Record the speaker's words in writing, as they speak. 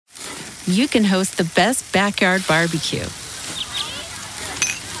you can host the best backyard barbecue.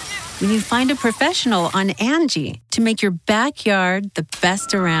 When you find a professional on Angie to make your backyard the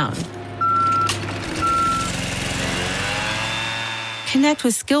best around. Connect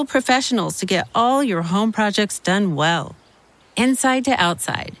with skilled professionals to get all your home projects done well. Inside to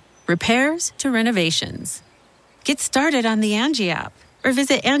outside, repairs to renovations. Get started on the Angie app or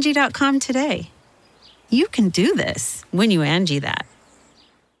visit Angie.com today. You can do this when you Angie that.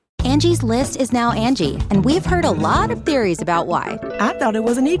 Angie's List is now Angie, and we've heard a lot of theories about why. I thought it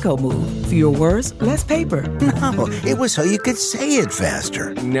was an eco move. Fewer words, less paper. No, it was so you could say it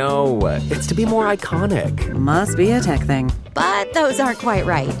faster. No, it's to be more iconic. Must be a tech thing. But those aren't quite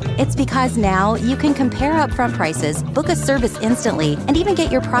right. It's because now you can compare upfront prices, book a service instantly, and even get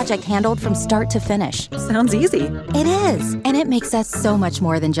your project handled from start to finish. Sounds easy. It is, and it makes us so much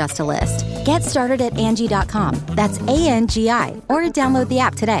more than just a list. Get started at Angie.com. That's ANGI, or download the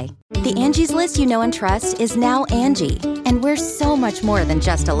app today. The Angie's List you know and trust is now Angie, and we're so much more than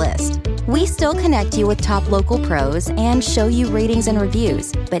just a list. We still connect you with top local pros and show you ratings and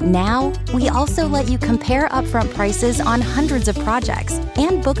reviews, but now we also let you compare upfront prices on hundreds of projects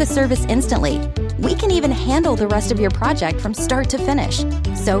and book a service instantly. We can even handle the rest of your project from start to finish.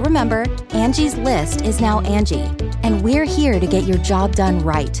 So remember, Angie's List is now Angie, and we're here to get your job done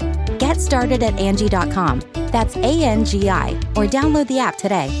right. Get started at Angie.com. That's ANGI, or download the app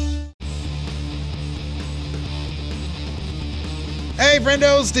today. Hey,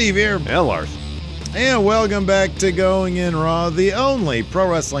 friendo, Steve here. And Lars. And welcome back to Going In Raw, the only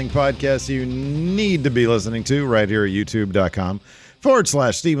pro wrestling podcast you need to be listening to right here at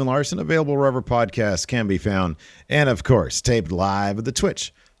youtube.com/Steven Larson, available wherever podcasts can be found. And, of course, taped live at the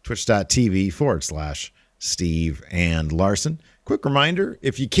Twitch, twitch.tv/Steve and Larson. Quick reminder,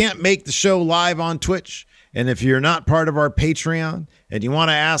 if you can't make the show live on Twitch, and if you're not part of our Patreon and you want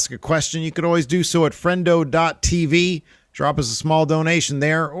to ask a question, you could always do so at friendo.tv. Drop us a small donation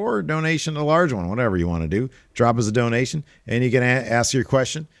there, or a donation, a large one, whatever you want to do. Drop us a donation, and you can ask your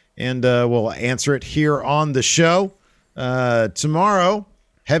question, and we'll answer it here on the show. Tomorrow,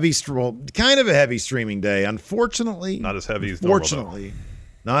 kind of a heavy streaming day. Unfortunately, not as heavy as normal. Fortunately,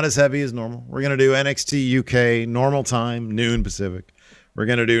 not as heavy as normal. We're going to do NXT UK, normal time, noon Pacific. We're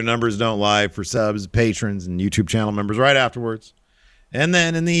going to do Numbers Don't Lie for subs, patrons, and YouTube channel members right afterwards. And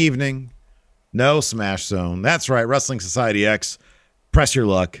then in the evening, no Smash Zone. That's right. Wrestling Society X, Press Your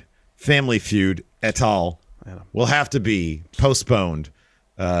Luck, Family Feud, et al. will have to be postponed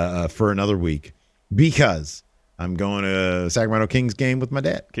for another week because I'm going to Sacramento Kings game with my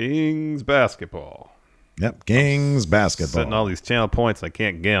dad. Kings basketball. Yep, Kings basketball. Setting all these channel points. I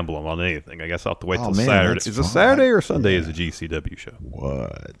can't gamble them on anything. I guess I'll have to wait till man, Saturday. Is it Saturday or Sunday is a GCW show?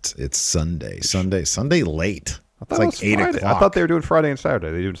 What? It's Sunday. Sunday late. I thought it's like 8 Friday. o'clock. I thought they were doing Friday and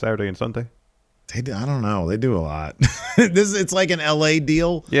Saturday. They doing Saturday and Sunday? I don't know. They do a lot. It's like an LA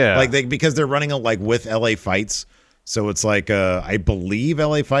deal. Yeah. Because they're running with LA Fights. So it's like I believe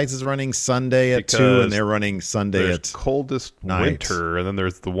LA Fights is running Sunday at 2 and they're running Sunday at Coldest night. Winter, and then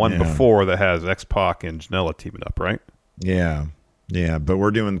there's the one before that has X-Pac and Janela teaming up, right? Yeah. Yeah, but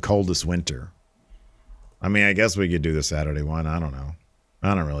we're doing Coldest Winter. I mean, I guess we could do the Saturday one. I don't know.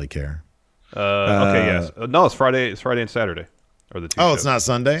 I don't really care. Okay, yes. No, it's Friday. It's Friday and Saturday. Or the two shows. It's not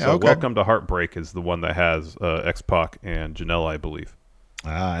Sunday? So okay. Welcome to Heartbreak is the one that has X-Pac and Janela, I believe.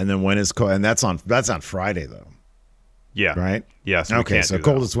 And then when is and that's on Friday though. Yeah. Right? Yeah. So okay, so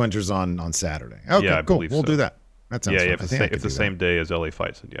Coldest Winter's on Saturday. Okay, yeah, cool. We'll do that. That sounds fun. It's the same day as LA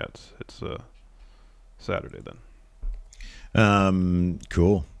Fights, and it's Saturday then.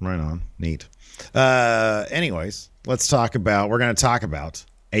 Cool. Right on. Neat. Anyways, we're going to talk about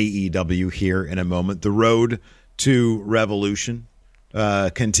AEW here in a moment. The road to Revolution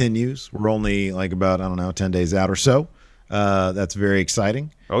continues. We're only about 10 days out or so. That's very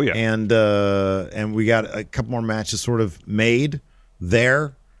exciting. Oh yeah. And we got a couple more matches sort of made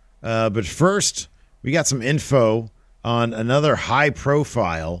there. But first, we got some info on another high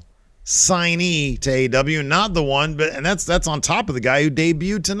profile signee to AEW, not the one, and that's on top of the guy who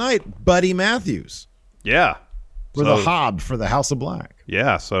debuted tonight, Buddy Matthews. Yeah. For the Hob for the House of Black.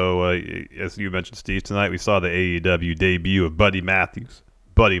 Yeah, so as you mentioned, Steve, tonight we saw the AEW debut of Buddy Matthews,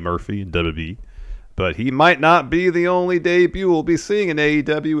 Buddy Murphy in WWE. But he might not be the only debut we'll be seeing in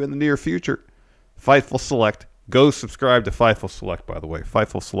AEW in the near future. Fightful Select. Go subscribe to Fightful Select, by the way.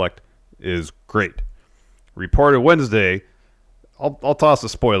 Fightful Select is great. Reported Wednesday. I'll toss a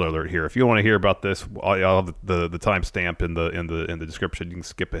spoiler alert here. If you want to hear about this, I'll have the timestamp in the description. You can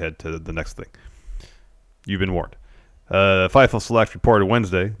skip ahead to the next thing. You've been warned. Fightful Select reported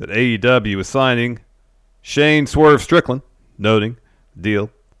Wednesday that AEW is signing Shane Swerve Strickland, noting the deal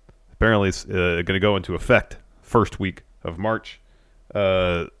Apparently, it's going to go into effect first week of March.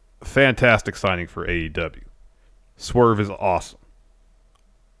 Fantastic signing for AEW. Swerve is awesome.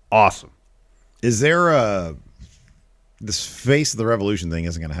 Awesome. Is there this Face of the Revolution thing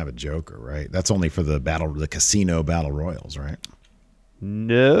isn't going to have a Joker, right? That's only for the casino battle royals, right?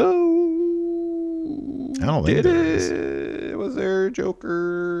 No. I don't think there is. Was there a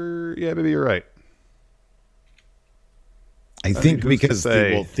Joker? Yeah, maybe you're right. I think because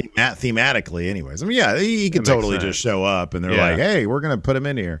thematically, anyways. I mean, yeah, he could totally just show up, and they're like, "Hey, we're going to put him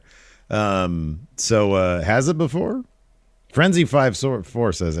in here." So has it before? Frenzy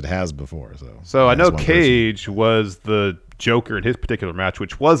 5-4 says it has before. So I know Cage was the Joker in his particular match,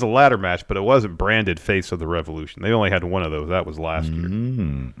 which was a ladder match, but it wasn't branded Face of the Revolution. They only had one of those. That was last year.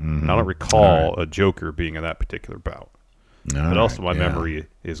 And I don't recall a Joker being in that particular bout. But also my memory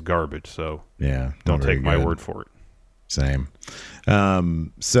is garbage, so don't take my word for it. Same.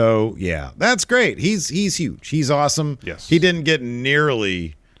 So yeah, that's great. He's huge. He's awesome. Yes. He didn't get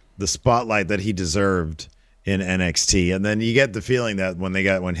nearly the spotlight that he deserved in NXT. And then you get the feeling that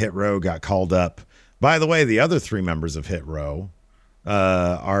when Hit Row got called up, by the way, the other 3 members of Hit Row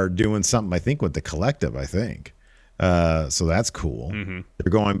are doing something, I think, with the Collective, I think. So that's cool. Mm-hmm.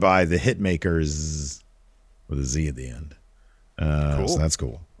 They're going by the Hitmakers with a Z at the end. Cool. So that's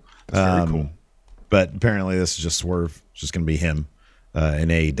cool. That's very cool. But apparently this is just Swerve. It's just going to be him in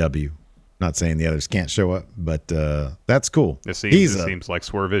AEW. Not saying the others can't show up, but that's cool. It seems like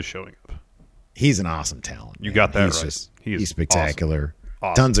Swerve is showing up. He's an awesome talent. You got that right. He's spectacular.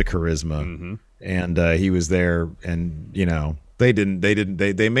 Awesome. Tons of charisma. And he was there, and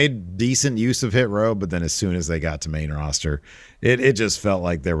they made decent use of Hit Row, but then as soon as they got to main roster, it just felt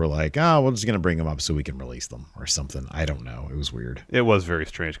like they were like, oh, we're just going to bring them up so we can release them or something. I don't know. It was weird. It was very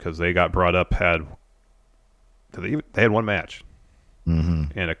strange because they got brought up, they had one match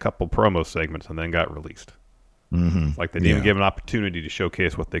and a couple promo segments and then got released. Like they didn't even give an opportunity to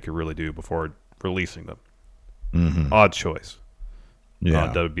showcase what they could really do before releasing them. Odd choice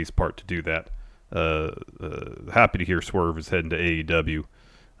on WWE's part to do that. Happy to hear Swerve is heading to AEW,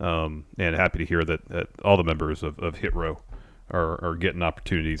 and happy to hear that all the members of Hit Row are getting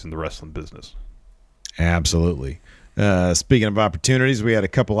opportunities in the wrestling business. Absolutely. Speaking of opportunities, we had a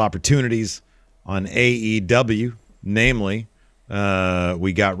couple opportunities on AEW, namely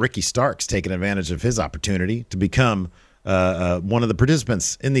we got Ricky Starks taking advantage of his opportunity to become one of the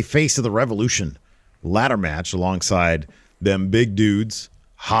participants in the Face of the Revolution ladder match alongside them big dudes,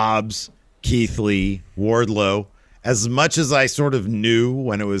 Hobbs, Keith Lee, Wardlow. As much as I sort of knew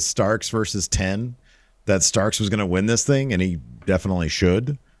when it was Starks versus 10 that Starks was going to win this thing, and he definitely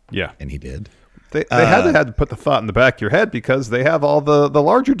should. Yeah. And he did. They had to put the thought in the back of your head because they have all the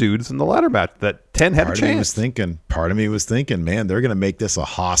larger dudes in the ladder match that 10 had a chance. Part of me was thinking, man, they're going to make this a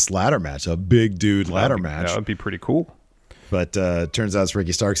Haas ladder match, a big dude ladder match. That would be pretty cool. But turns out it's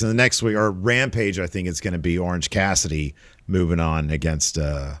Ricky Starks. And the next week, or Rampage, I think it's going to be Orange Cassidy moving on against,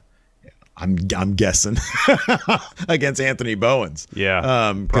 I'm guessing, against Anthony Bowens.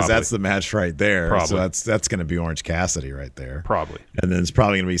 Yeah. Because that's the match right there. Probably. So that's going to be Orange Cassidy right there. Probably. And then it's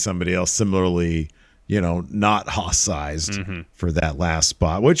probably going to be somebody else similarly, not Haas-sized for that last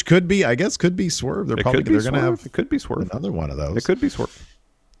spot, which could be Swerve. They're going to have it could be Swerve. Another one of those. It could be Swerve.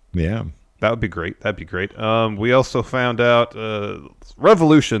 Yeah. That would be great. That'd be great. We also found out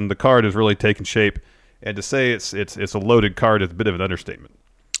Revolution, the card is really taking shape, and to say it's a loaded card is a bit of an understatement.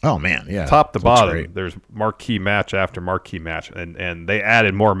 Oh man, yeah. Top to bottom, there's marquee match after marquee match, and they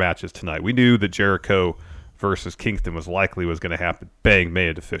added more matches tonight. We knew that Jericho versus Kingston was going to happen. Bang, made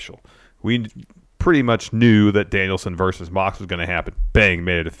it official. We pretty much knew that Danielson versus Mox was going to happen. Bang,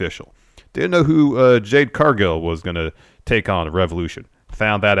 made it official. Didn't know who Jade Cargill was going to take on at Revolution.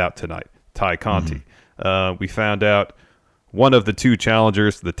 Found that out tonight. Ty Conti. We found out one of the 2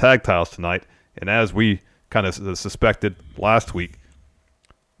 challengers to the tag titles tonight, and as we kind of suspected last week,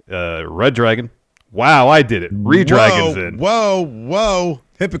 Red Dragon. Wow, I did it. Redragon's in. Whoa.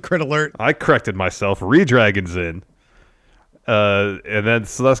 Hypocrite alert. I corrected myself. Redragon's in. And then,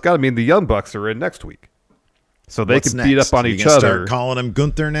 so that's got to mean the Young Bucks are in next week. So they can beat up on each other. Start calling him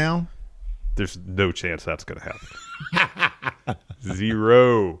Gunther now? There's no chance that's going to happen.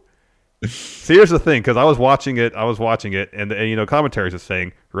 0. See, here's the thing, because I was watching it, and commentaries are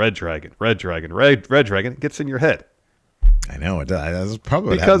saying Red Dragon gets in your head. I know it does. That's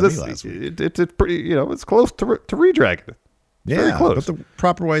probably because it's pretty, it's close to Redragon. Yeah, very close. But the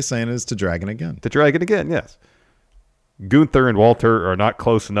proper way of saying it is to Dragon again. To Dragon again, yes. Gunther and Walter are not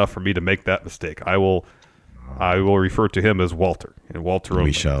close enough for me to make that mistake. I will refer to him as Walter, and Walter only.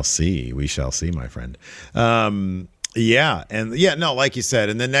 We shall see, my friend. Yeah, and no, like you said,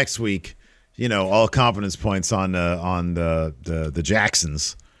 and then next week, all confidence points on the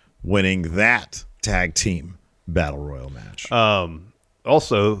Jacksons winning that tag team battle royal match.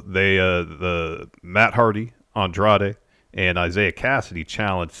 Also, the Matt Hardy, Andrade, and Isaiah Cassidy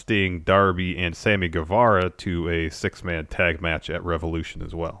challenged Sting, Darby, and Sammy Guevara to a 6-man tag match at Revolution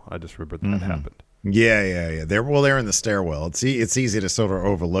as well. I just remembered that happened. Yeah. They're in the stairwell. It's easy to sort of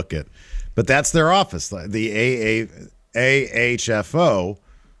overlook it, but that's their office. The AHFO.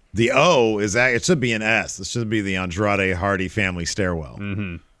 The O it should be an S. It should be the Andrade Hardy Family Stairwell,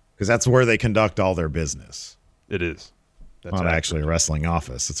 because that's where they conduct all their business. It is. That's not actually a wrestling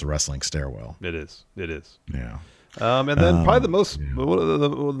office. It's a wrestling stairwell. It is. Yeah. And then probably one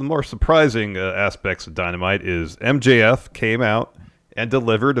of the more surprising aspects of Dynamite is MJF came out and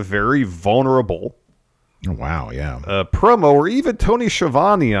delivered a very vulnerable promo, or even Tony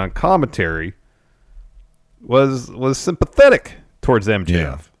Schiavone on commentary was sympathetic towards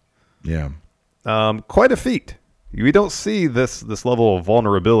MJF. Yeah. Quite a feat. We don't see this level of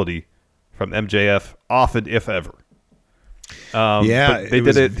vulnerability from MJF often, if ever.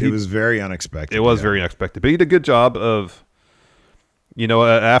 It was very unexpected. It was very unexpected, but he did a good job of,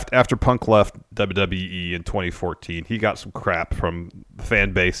 after Punk left WWE in 2014, he got some crap from the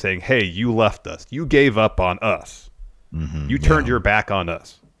fan base saying, "Hey, you left us. You gave up on us. You turned your back on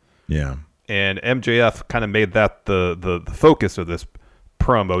us." Yeah. And MJF kind of made that the focus of this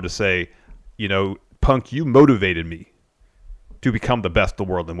promo to say, Punk, you motivated me to become the best in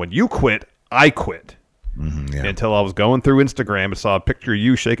the world, and when you quit, I quit. Until I was going through Instagram and saw a picture of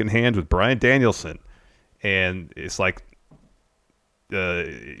you shaking hands with Bryan Danielson, and it's like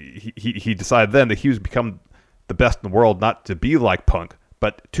he decided then that he was become the best in the world, not to be like Punk,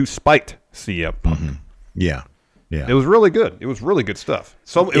 but to spite CM Punk. Yeah. It was really good. It was really good stuff.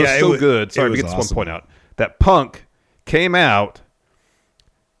 It was good. Sorry to get this one point out. That Punk came out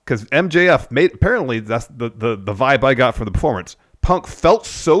because MJF made, apparently that's the vibe I got from the performance. Punk felt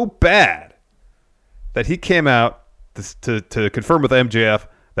so bad that he came out to confirm with MJF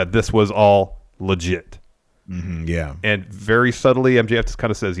that this was all legit. Yeah. And very subtly, MJF just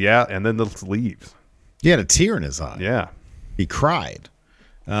kind of says, yeah, and then just leaves. He had a tear in his eye. Yeah. He cried.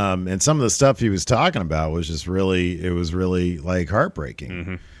 And some of the stuff he was talking about was just really like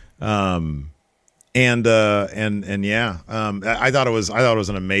heartbreaking. I thought it was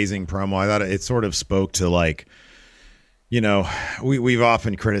an amazing promo. I thought it sort of spoke to, like, we've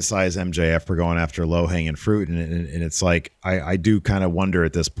often criticized MJF for going after low-hanging fruit, and it's like I do kind of wonder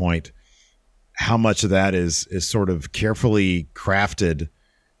at this point how much of that is sort of carefully crafted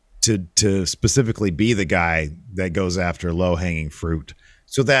to specifically be the guy that goes after low-hanging fruit,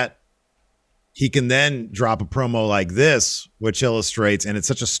 so that he can then drop a promo like this, which illustrates, and it's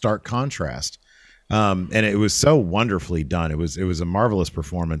such a stark contrast. And it was so wonderfully done. It was a marvelous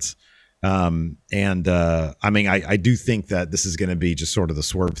performance. I do think that this is going to be just sort of the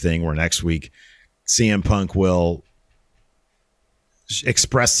Swerve thing, where next week CM Punk will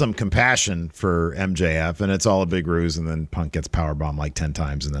express some compassion for MJF, and it's all a big ruse, and then Punk gets powerbombed like 10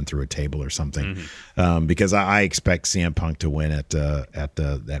 times and then through a table or something. Because I expect CM Punk to win at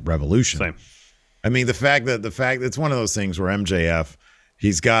Revolution. Same. I mean, the fact that it's one of those things where MJF,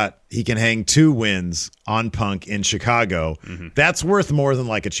 he can hang 2 wins on Punk in Chicago. That's worth more than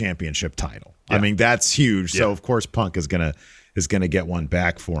like a championship title. Yeah. I mean, that's huge. So of course Punk is gonna get one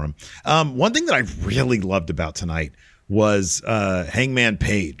back for him. One thing that I really loved about tonight was Hangman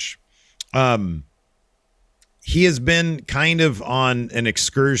Page. He has been kind of on an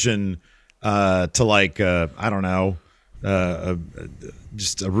excursion to like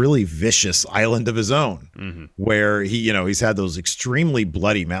just a really vicious island of his own, where he's had those extremely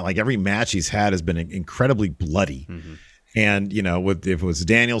bloody like every match he's had has been incredibly bloody. And if it was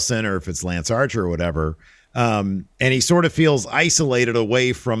Danielson or if it's Lance Archer or whatever, and he sort of feels isolated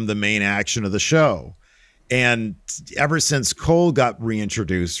away from the main action of the show. And ever since Cole got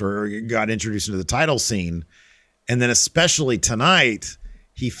reintroduced or got introduced into the title scene, and then especially tonight,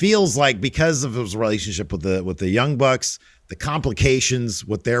 he feels like, because of his relationship with the Young Bucks, the complications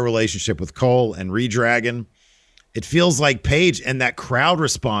with their relationship with Cole and Redragon, it feels like Page and that crowd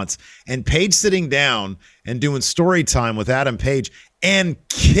response, and Page sitting down and doing story time with Adam Page and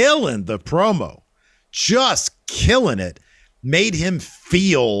killing the promo, just killing it, made him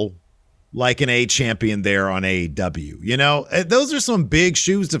feel like an A champion there on AEW. Those are some big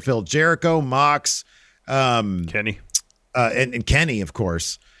shoes to fill. Jericho, Mox, Kenny. And Kenny, of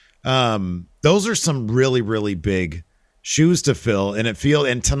course. Those are some really, really big shoes to fill.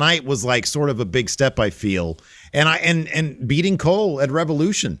 And tonight was like sort of a big step, I feel. And beating Cole at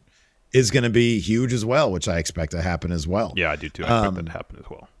Revolution is going to be huge as well, which I expect to happen as well. Yeah, I do too. I expect that to happen as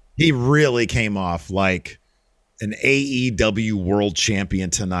well. He really came off like an AEW world champion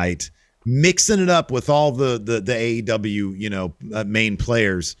tonight, mixing it up with all the AEW, main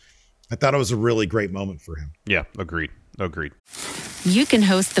players. I thought it was a really great moment for him. Yeah, agreed. You can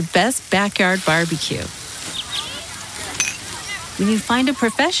host the best backyard barbecue when you find a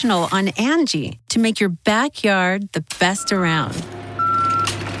professional on Angie to make your backyard the best around.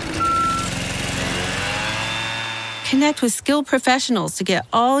 Connect with skilled professionals to get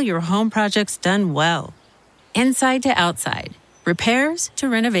all your home projects done well. Inside to outside, repairs to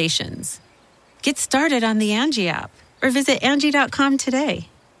renovations. Get started on the Angie app or visit Angie.com today.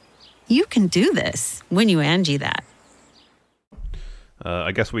 You can do this when you Angie that.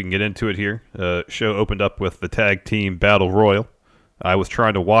 I guess we can get into it here. Show opened up with the tag team battle royal. I was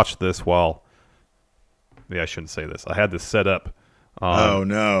trying to watch this while... Maybe I shouldn't say this. I had this set up. Oh,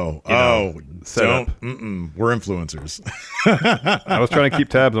 no. Set up. We're influencers. I was trying to keep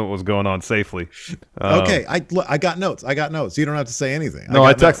tabs on what was going on safely. Okay, I got notes. You don't have to say anything. No,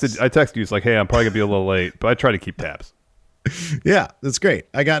 I texted you. It's like, hey, I'm probably going to be a little late, but I try to keep tabs. Yeah, that's great.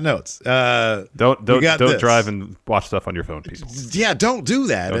 I got notes. Don't drive and watch stuff on your phone, people. Yeah, don't do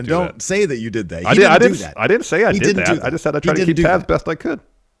that. Don't say that you did that. I didn't say I did that. I just said I tried to keep tabs best I could.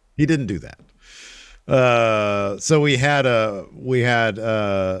 He didn't do that. So we had of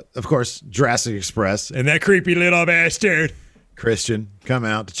course Jurassic Express and that creepy little bastard Christian come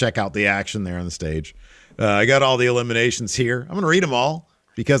out to check out the action there on the stage. I got all the eliminations here. I'm going to read them all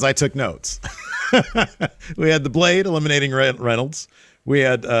because I took notes. We had the Blade eliminating Reynolds. We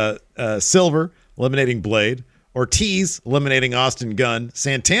had Silver eliminating Blade. Ortiz eliminating Austin Gunn.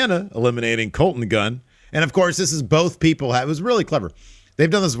 Santana eliminating Colton Gunn. And of course, this is both people. It was really clever. They've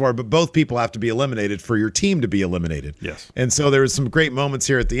done this before, but both people have to be eliminated for your team to be eliminated. Yes. And so there was some great moments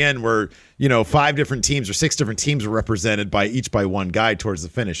here at the end where, 5 different teams or 6 different teams were represented by one guy towards the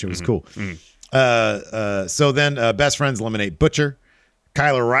finish. It was cool. So then Best Friends eliminate Butcher.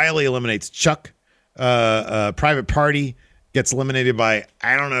 Kyle O'Reilly eliminates Chuck. Private Party gets eliminated by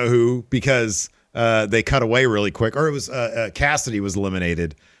I don't know who because they cut away really quick. Or it was Cassidy was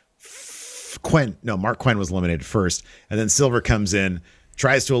eliminated. Mark Quinn was eliminated first. And then Silver comes in,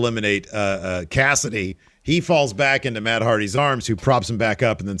 tries to eliminate Cassidy. He falls back into Matt Hardy's arms, who props him back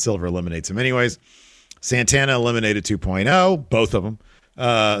up, and then Silver eliminates him anyways. Santana eliminated 2.0, both of them.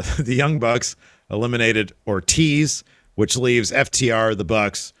 The Young Bucks eliminated Ortiz, which leaves FTR, the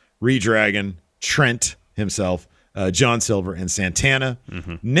Bucks, Redragon, Trent himself, John Silver, and Santana.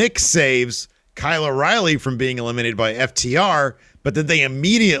 Nick saves Kyle O'Reilly from being eliminated by FTR, but then they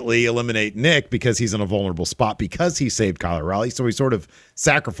immediately eliminate Nick because he's in a vulnerable spot because he saved Kyle O'Reilly. So he sort of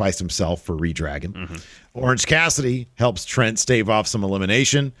sacrificed himself for Redragon. Orange Cassidy helps Trent stave off some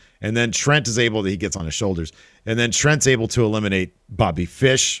elimination. And then Trent is able to, he gets on his shoulders. And then Trent's able to eliminate Bobby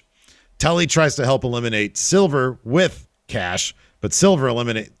Fish. Tully tries to help eliminate Silver with Cash, but Silver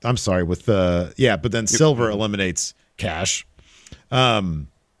eliminates, Silver eliminates Cash. Then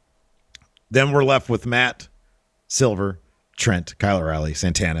we're left with Matt, Silver, Trent, Kyle O'Reilly,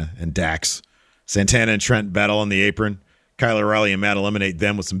 Santana, and Dax. Santana and Trent battle on the apron. Kyle O'Reilly and Matt eliminate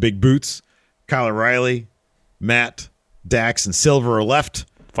them with some big boots. Kyle O'Reilly, Matt, Dax, and Silver are left.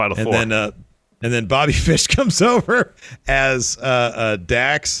 Final four. And then Bobby Fish comes over as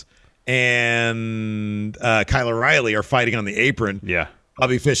Dax and Kyle O'Reilly are fighting on the apron. Yeah.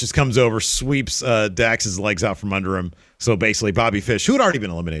 Bobby Fish just comes over, sweeps Dax's legs out from under him. So basically, Bobby Fish, who had already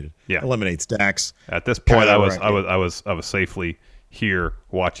been eliminated, eliminates Dax. At this point, I was safely here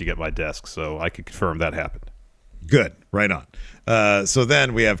watching at my desk, so I could confirm that happened. Good, right on. So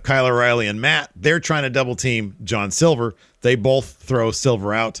then we have Kyle O'Reilly and Matt. They're trying to double team John Silver. They both throw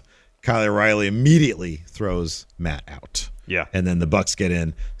Silver out. Kyle O'Reilly immediately throws Matt out. Yeah, and then the Bucks get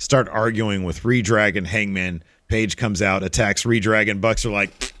in, start arguing with Redragon, Hangman. Page comes out, attacks Redragon. Bucks are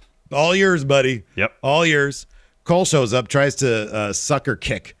like, all yours, buddy. Yep. All yours. Cole shows up, tries to sucker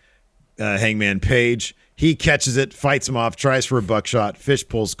kick Hangman Page. He catches it, fights him off, tries for a buckshot. Fish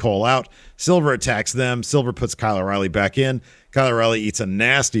pulls Cole out. Silver attacks them. Silver puts Kyle O'Reilly back in. Kyle O'Reilly eats a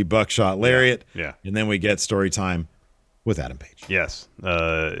nasty buckshot lariat. Yeah. And then we get story time with Adam Page. Yes.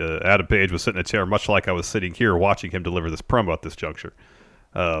 Adam Page was sitting in a chair much like I was sitting here watching him deliver this promo at this juncture.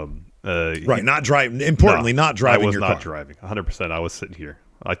 Right, not driving. Importantly, not driving. I was your not car. driving. 100%. I was sitting here.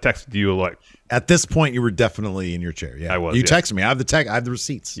 I texted you like at this point. You were definitely in your chair. Yeah, I was. You texted me. I have the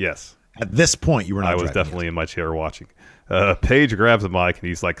receipts. Yes. At this point, you were not. I was driving definitely in my chair watching. Page grabs the mic and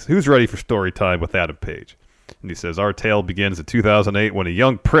he's like, "Who's ready for story time with Adam Page?" And he says, "Our tale begins in 2008 when a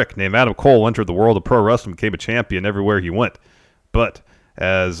young prick named Adam Cole entered the world of pro wrestling and became a champion everywhere he went. But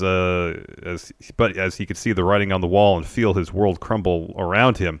as he could see the writing on the wall and feel his world crumble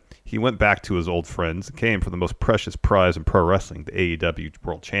around him, he went back to his old friends and came for the most precious prize in pro wrestling, the AEW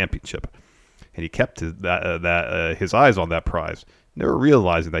World Championship. And he kept his eyes on that prize, never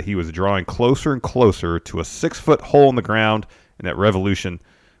realizing that he was drawing closer and closer to a 6-foot hole in the ground in that Revolution.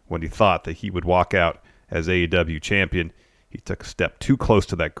 When he thought that he would walk out as AEW champion, he took a step too close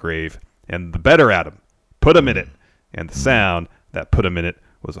to that grave, and the better Adam put him in it. And the sound that put him in it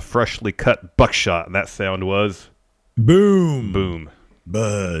was a freshly cut buckshot, and that sound was... Boom. Boom.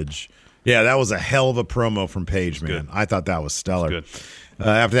 Budge. Yeah, that was a hell of a promo from Page, man. Good. I thought that was stellar. Good.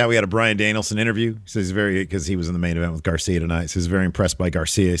 After that, we had a Bryan Danielson interview. He says because he was in the main event with Garcia tonight. He says very impressed by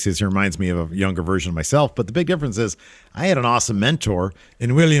Garcia. He says he reminds me of a younger version of myself. But the big difference is I had an awesome mentor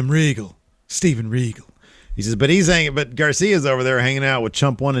in William Regal, Steven Regal. He says, but Garcia's over there hanging out with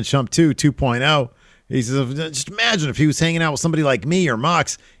Chump 1 and Chump 2, 2.0. He says, just imagine if he was hanging out with somebody like me or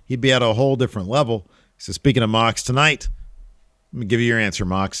Mox, he'd be at a whole different level. He says, speaking of Mox, tonight, let me give you your answer,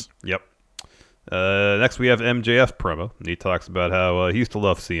 Mox. Yep. Next, we have MJF promo. And he talks about how he used to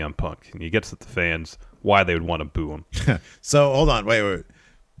love CM Punk. And he gets at the fans why they would want to boo him. So, hold on. Wait.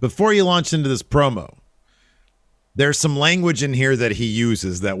 Before you launch into this promo, there's some language in here that he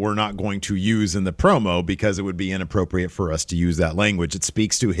uses that we're not going to use in the promo because it would be inappropriate for us to use that language. It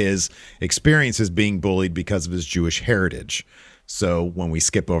speaks to his experiences being bullied because of his Jewish heritage. So when we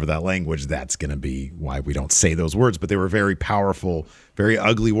skip over that language, that's going to be why we don't say those words. But they were very powerful, very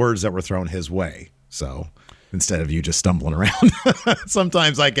ugly words that were thrown his way. So instead of you just stumbling around,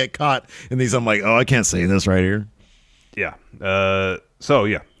 sometimes I get caught in these. I'm like, oh, I can't say this right here. Yeah. So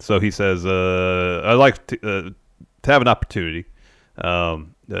he says, I'd like to have an opportunity to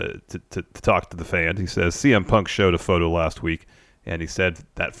talk to the fans. He says CM Punk showed a photo last week, and he said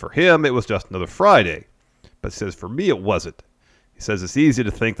that for him it was just another Friday. But he says for me it wasn't. He says it's easy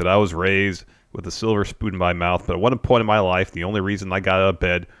to think that I was raised with a silver spoon in my mouth, but at one point in my life, the only reason I got out of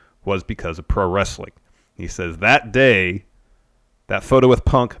bed was because of pro wrestling. He says that day, that photo with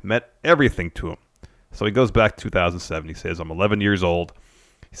Punk meant everything to him. So he goes back to 2007. He says, I'm 11 years old.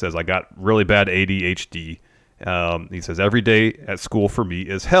 He says, I got really bad ADHD. He says, every day at school for me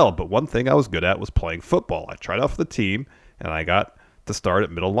is hell, but one thing I was good at was playing football. I tried out for the team, and I got to start at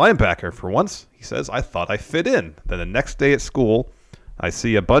middle linebacker. For once, he says, I thought I fit in. Then the next day at school, I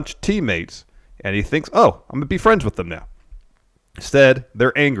see a bunch of teammates, and he thinks, oh, I'm going to be friends with them now. Instead,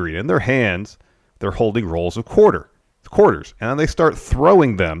 they're angry. In their hands, they're holding rolls of quarters, and they start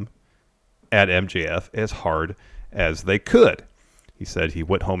throwing them at MJF as hard as they could. He said he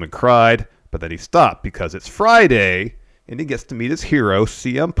went home and cried, but then he stopped because it's Friday, and he gets to meet his hero,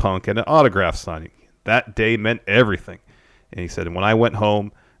 CM Punk, at an autograph signing. That day meant everything. And he said, when I went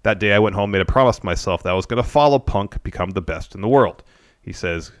home, that day I went home, made a promise to myself that I was going to follow Punk, become the best in the world. He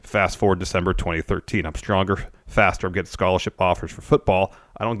says, fast forward December 2013. I'm stronger, faster. I'm getting scholarship offers for football.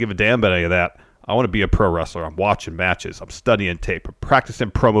 I don't give a damn about any of that. I want to be a pro wrestler. I'm watching matches. I'm studying tape. I'm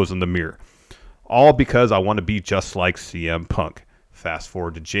practicing promos in the mirror. All because I want to be just like CM Punk. Fast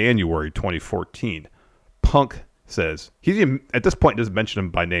forward to January 2014. Punk says, at this point doesn't mention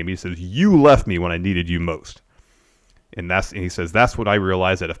him by name. He says, you left me when I needed you most. And he says, that's when I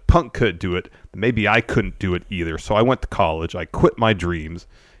realized that if Punk could do it, maybe I couldn't do it either. So I went to college. I quit my dreams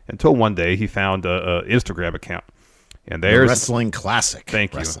until one day he found an Instagram account. And there's the Wrestling Classic.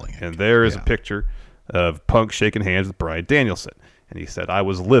 Thank you. Wrestling. And there is a picture of Punk shaking hands with Bryan Danielson. And he said, I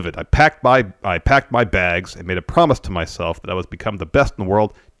was livid. I packed my bags and made a promise to myself that I was become the best in the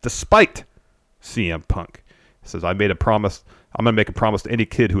world despite CM Punk. He says, I made a promise. I'm going to make a promise to any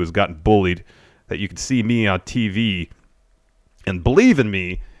kid who has gotten bullied that you can see me on TV and believe in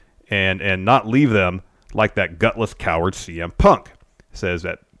me and not leave them like that gutless coward CM Punk. He says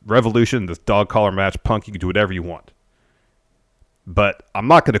that Revolution, this dog collar match, Punk, you can do whatever you want. But I'm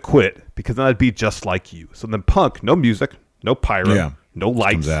not going to quit because then I'd be just like you. So then Punk, no music, no pyro, no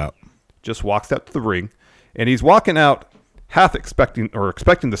lights, just walks out to the ring. And he's walking out half expecting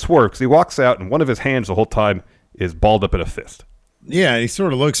to swerve because he walks out and one of his hands the whole time is balled up in a fist. Yeah, he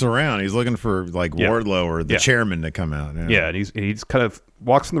sort of looks around. He's looking for like Wardlow or the chairman to come out. Yeah, and he's kind of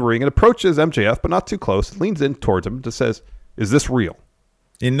walks in the ring and approaches MJF, but not too close. Leans in towards him and just says, is this real?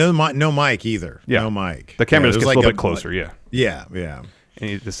 And no mic either. Yeah. No mic. The camera just gets a little bit closer, Yeah. And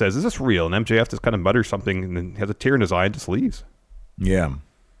he just says, is this real? And MJF just kind of mutters something and then has a tear in his eye and just leaves. Yeah.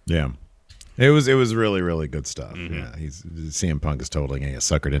 It was really, really good stuff. Mm-hmm. Yeah, CM Punk is totally going to get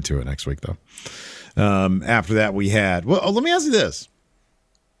suckered into it next week, though. After that, we had... Well, let me ask you this.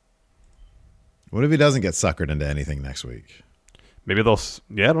 What if he doesn't get suckered into anything next week? Maybe they'll...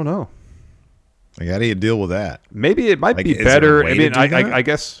 Yeah, I don't know. Like, how do you deal with that? Maybe it might Like, be is there a better. way I to mean, do that? I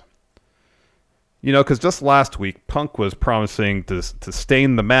guess, because just last week, Punk was promising to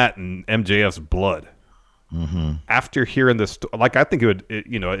stain the mat in MJF's blood. Mm-hmm. After hearing this, I think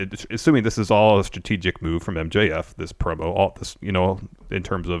assuming this is all a strategic move from MJF, this promo, all this, in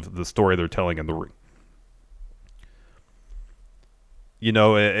terms of the story they're telling in the ring.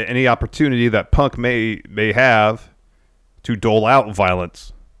 Any opportunity that Punk may have to dole out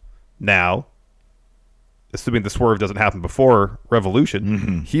violence now, assuming the swerve doesn't happen before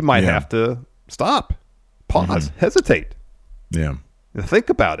Revolution, he might have to stop, pause, hesitate, and think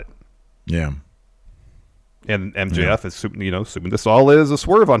about it. Yeah. And MJF, assuming this all is a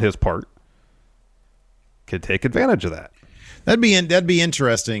swerve on his part, could take advantage of that. That'd be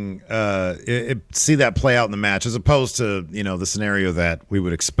interesting. See that play out in the match, as opposed to the scenario that we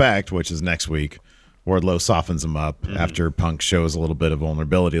would expect, which is next week. Wardlow softens him up after Punk shows a little bit of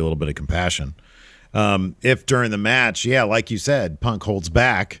vulnerability, a little bit of compassion. If during the match, like you said, Punk holds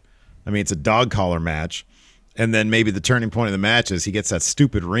back. I mean, it's a dog collar match, and then maybe the turning point of the match is he gets that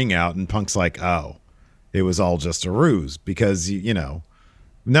stupid ring out, and Punk's like, "Oh, it was all just a ruse," because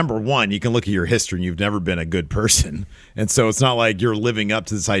number one, you can look at your history and you've never been a good person. And so it's not like you're living up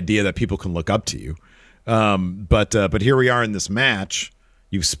to this idea that people can look up to you. But here we are in this match.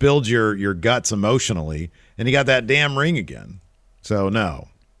 You've spilled your guts emotionally, and you got that damn ring again. So no,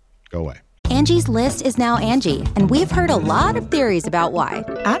 go away. Angie's List is now Angie, and we've heard a lot of theories about why.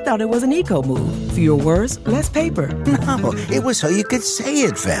 I thought it was an eco move. Fewer words, less paper. No, it was so you could say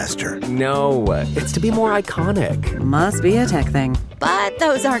it faster. No, it's to be more iconic. Must be a tech thing. But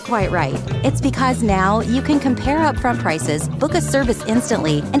those aren't quite right. It's because now you can compare upfront prices, book a service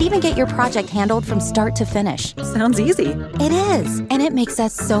instantly, and even get your project handled from start to finish. Sounds easy. It is, and it makes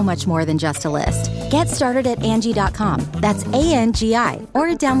us so much more than just a list. Get started at Angie.com. That's ANGI, or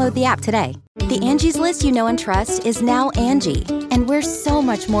download the app today. The Angie's List you know and trust is now Angie, and we're so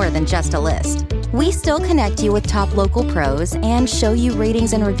much more than just a list. We still connect you with top local pros and show you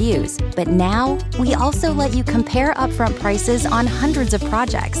ratings and reviews, but now we also let you compare upfront prices on hundreds of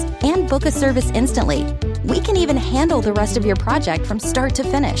projects and book a service instantly. We can even handle the rest of your project from start to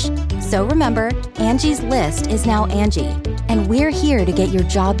finish. So remember, Angie's List is now Angie, and we're here to get your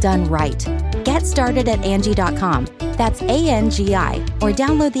job done right. Get started at Angie.com. That's ANGI, or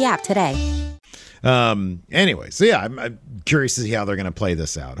download the app today. Anyway, so I'm curious to see how they're going to play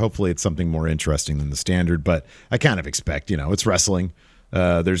this out. Hopefully it's something more interesting than the standard, but I kind of expect, it's wrestling.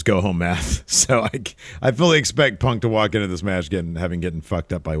 There's go home math. So I fully expect Punk to walk into this match getting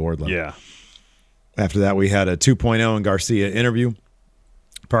fucked up by Wardlow. Yeah. After that, we had a 2.0 and Garcia interview.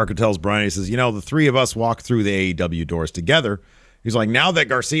 Parker tells Brian, he says, the three of us walked through the AEW doors together. He's like, now that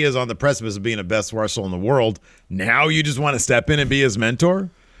Garcia is on the precipice of being the best wrestler in the world, now you just want to step in and be his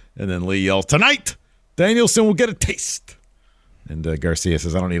mentor? And then Lee yells, tonight, Danielson will get a taste. And Garcia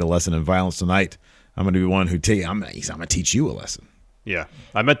says, I don't need a lesson in violence tonight. I'm going to be one who I'm going to teach you a lesson. Yeah.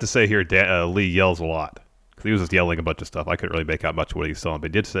 I meant to say here, Lee yells a lot. Because he was just yelling a bunch of stuff. I couldn't really make out much of what he was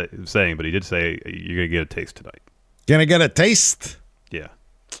saying, but he did say, you're going to get a taste tonight. Gonna get a taste? Yeah.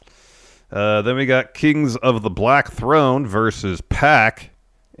 Then we got Kings of the Black Throne versus Pac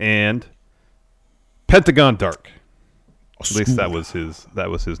and Pentagon Dark. At least that was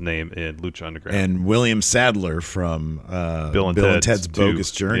his name in Lucha Underground. And William Sadler from Bill and Ted's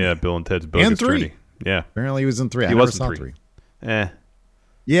Bogus Journey. Yeah, Bill and Ted's Bogus Journey. Yeah. Apparently he was in 3. He was in 3. Yeah,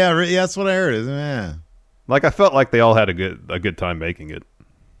 that's what I heard. I felt like they all had a good time making it.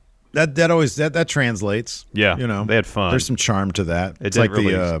 That always translates. Yeah, they had fun. There's some charm to that. It's like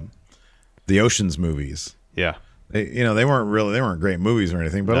the Ocean's movies. Yeah, they weren't great movies or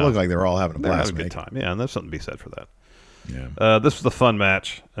anything, but it looked like they were all having a blast. They had a good time. Yeah, and there's something to be said for that. Yeah. This was a fun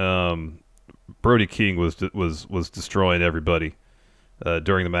match. Brody King was destroying everybody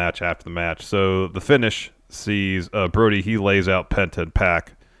during the match, after the match. So the finish sees Brody. He lays out Penta and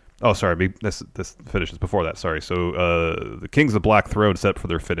Pac. Oh, sorry. This finishes before that. Sorry. So the Kings of Black Throne set for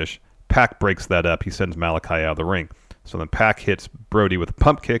their finish. Pac breaks that up. He sends Malachi out of the ring. So then Pac hits Brody with a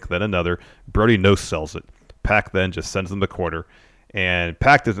pump kick, then another. Brody no-sells it. Pac then just sends him the corner. And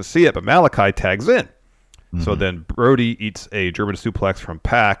Pac doesn't see it, but Malachi tags in. Mm-hmm. So then Brody eats a German suplex from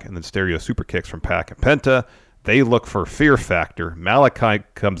Pac and then stereo super kicks from Pac and Penta. They look for Fear Factor. Malachi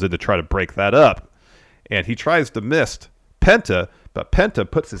comes in to try to break that up. And he tries to miss Penta, but Penta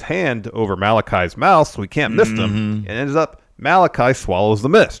puts his hand over Malachi's mouth so he can't miss him. And ends up Malachi swallows the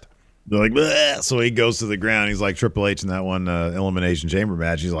mist. They're like, bleh. So he goes to the ground. He's like Triple H in that one Elimination Chamber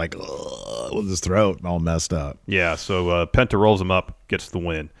match. He's like, with his throat all messed up. Yeah, so Penta rolls him up, gets the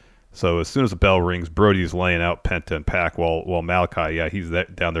win. So as soon as the bell rings, Brody's laying out Penta and Pac while Malachi, he's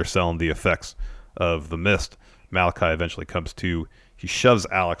down there selling the effects of the mist. Malachi eventually comes to. He shoves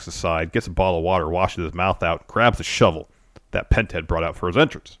Alex aside, gets a bottle of water, washes his mouth out, grabs a shovel that Penta had brought out for his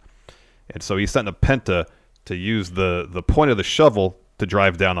entrance. And so he's sending Penta to use the point of the shovel to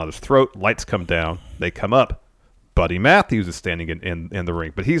drive down on his throat. Lights come down. They come up. Buddy Matthews is standing in the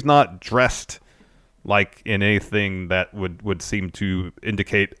ring, but he's not dressed like in anything that would seem to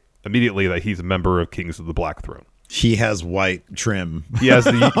indicate immediately that he's a member of Kings of the Black Throne. He has white trim. He has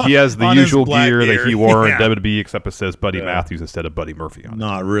the usual gear that he wore in Yeah. WWE, except it says Buddy Matthews instead of Buddy Murphy on it.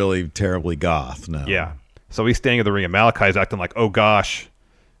 Not really terribly goth, no. Yeah. So he's standing in the ring, and Malachi's acting like, oh gosh,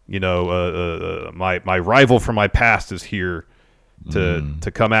 my rival from my past is here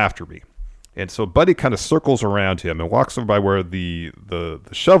to come after me. And so Buddy kind of circles around him and walks over by where the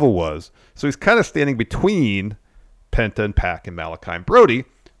shovel was. So he's kind of standing between Penta and Pac and Malachi and Brody.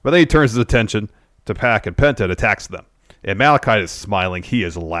 But then he turns his attention to Pac and Penta and attacks them. And Malachi is smiling. He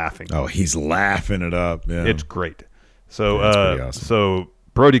is laughing. Oh, he's laughing it up. Yeah. It's great. So, that's pretty awesome. So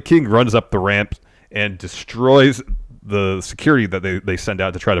Brody King runs up the ramp and destroys the security that they send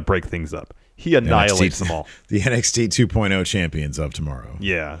out to try to break things up. He annihilates them all. The NXT 2.0 champions of tomorrow.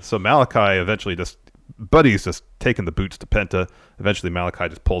 Yeah. So Malachi eventually Buddy's just taking the boots to Penta. Eventually Malachi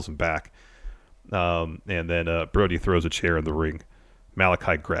just pulls him back. And then Brody throws a chair in the ring.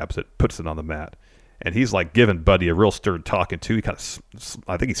 Malachi grabs it, puts it on the mat. And he's like giving Buddy a real stern talking to. He kind of,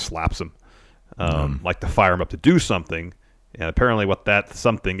 I think he slaps him, like to fire him up to do something. And apparently what that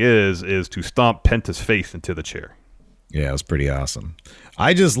something is to stomp Penta's face into the chair. Yeah, it was pretty awesome.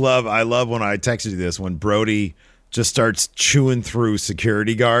 I love when I texted you this, when Brody just starts chewing through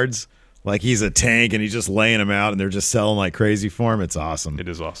security guards like he's a tank and he's just laying them out and they're just selling like crazy for him. It's awesome. It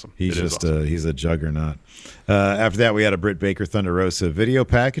is awesome. He's he's a juggernaut. After that, we had a Britt Baker Thunder Rosa video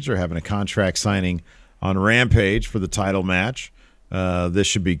package. They're having a contract signing on Rampage for the title match. This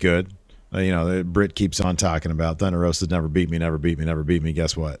should be good. Britt keeps on talking about Thunder Rosa's never beat me, never beat me, never beat me.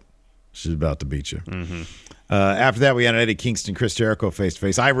 Guess what? She's about to beat you. Mm-hmm. After that, we had Eddie Kingston, Chris Jericho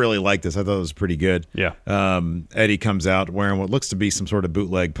face-to-face. I really like this. I thought it was pretty good. Yeah. Eddie comes out wearing what looks to be some sort of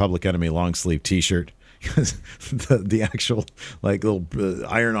bootleg Public Enemy long-sleeve T-shirt. the actual like little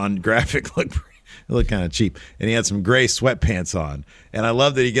iron-on graphic looked kind of cheap. And he had some gray sweatpants on. And I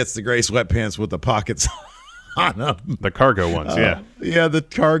love that he gets the gray sweatpants with the pockets on them. The cargo ones, yeah. Yeah, the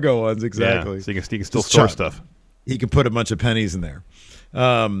cargo ones, exactly. Yeah, so you can still store stuff. He can put a bunch of pennies in there.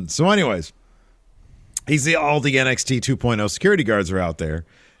 So anyways, all the NXT 2.0 security guards are out there,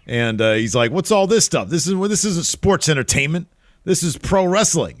 and he's like, "What's all this stuff? This isn't sports entertainment. This is pro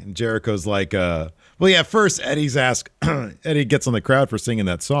wrestling." And Jericho's like, "Well, yeah." First, Eddie gets on the crowd for singing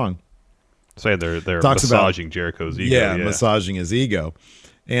that song, saying they're massaging Jericho's ego. Yeah, massaging his ego,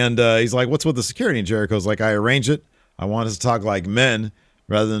 and he's like, "What's with the security?" And Jericho's like, "I arrange it. I want us to talk like men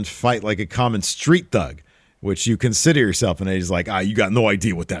rather than fight like a common street thug, which you consider yourself." And Eddie's like, "You got no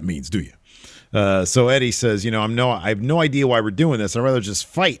idea what that means, do you?" So Eddie says, I have no idea why we're doing this. I'd rather just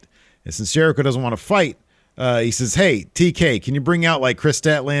fight. And since Jericho doesn't want to fight, he says, "Hey, TK, can you bring out like Chris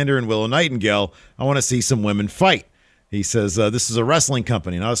Statlander and Willow Nightingale? I want to see some women fight." He says, "This is a wrestling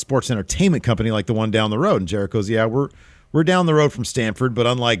company, not a sports entertainment company like the one down the road." And Jericho's, "Yeah, we're down the road from Stanford, but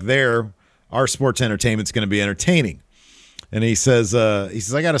unlike our sports entertainment's going to be entertaining." And he says,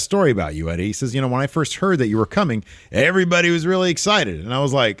 "I got a story about you, Eddie." He says, "When I first heard that you were coming, everybody was really excited." And I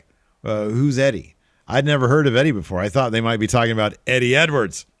was like, "Who's Eddie?" I'd never heard of Eddie before. I thought they might be talking about Eddie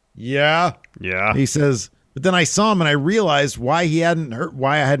Edwards. Yeah. He says, "But then I saw him and I realized why I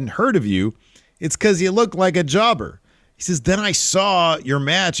hadn't heard of you. It's because you look like a jobber." He says, "Then I saw your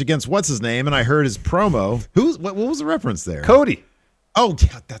match against what's his name and I heard his promo." What was the reference there? Cody. Oh,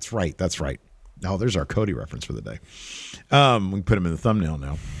 yeah, that's right. Oh, there's our Cody reference for the day. We can put him in the thumbnail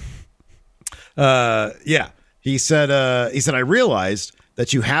now. He said, "I realized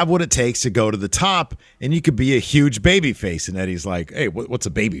that you have what it takes to go to the top and you could be a huge baby face." And Eddie's like, "Hey, what's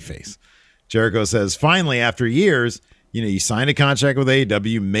a baby face?" Jericho says, "Finally, after years, you signed a contract with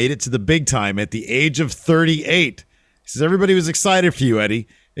AEW, made it to the big time at the age of 38. He says, "Everybody was excited for you, Eddie,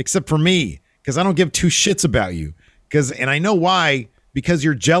 except for me, because I don't give two shits about you. And I know why, because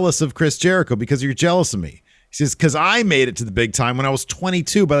you're jealous of Chris Jericho, because you're jealous of me." He says, "Because I made it to the big time when I was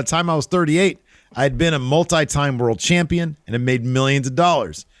 22. By the time I was 38, I'd been a multi-time world champion and had made millions of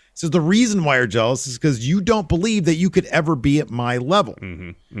dollars." He says, "The reason why you're jealous is because you don't believe that you could ever be at my level."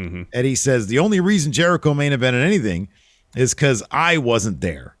 Eddie says, "The only reason Jericho main evented anything is because I wasn't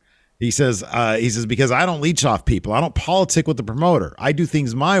there." He says, "Because I don't leech off people. I don't politic with the promoter. I do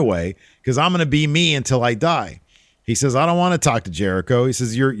things my way because I'm going to be me until I die." He says, "I don't want to talk to Jericho." He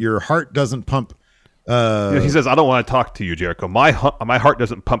says, your heart doesn't pump He says, "I don't want to talk to you, Jericho. My heart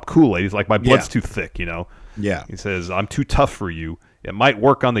doesn't pump Kool-Aid. He's like, my blood's too thick, you know." Yeah. He says, "I'm too tough for you. It might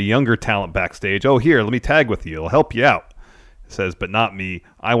work on the younger talent backstage. Oh, here, let me tag with you. It'll help you out." He says, "But not me.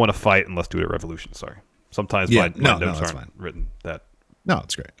 I want to fight, and let's do it at Revolution." Sorry. Sometimes my notes aren't written that. No,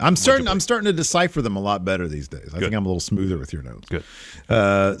 it's great. I'm starting to decipher them a lot better these days. I think I'm a little smoother with your notes. Good.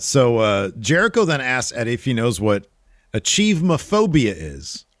 So Jericho then asks Eddie if he knows what achievemophobia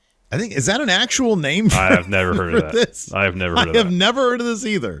is. Is that an actual name for, I have never heard of that. This? I have never heard of that. I have never heard of this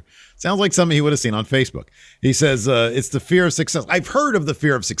either. Sounds like something he would have seen on Facebook. He says it's the fear of success. I've heard of the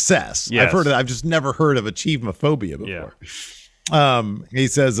fear of success. Yes. I've heard of it. I've just never heard of achievemophobia before. Yeah. He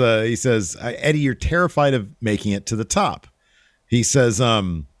says, Eddie, you're terrified of making it to the top. He says,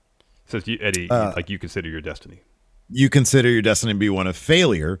 Eddie, you consider your destiny. You consider your destiny to be one of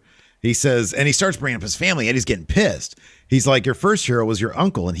failure. He says, and he starts bringing up his family. Eddie's getting pissed. He's like, your first hero was your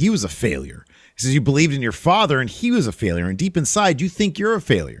uncle, and he was a failure. He says, you believed in your father, and he was a failure. And deep inside, you think you're a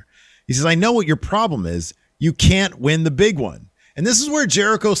failure. He says, I know what your problem is. You can't win the big one. And this is where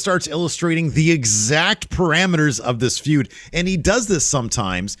Jericho starts illustrating the exact parameters of this feud. And he does this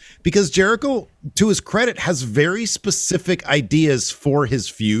sometimes because Jericho, to his credit, has very specific ideas for his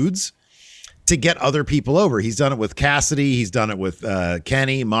feuds to get other people over. He's done it with Cassidy. He's done it with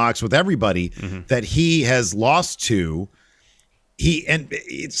Kenny, Mox, with everybody that he has lost to.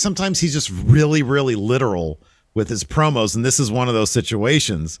 Sometimes he's just really, really literal with his promos. And this is one of those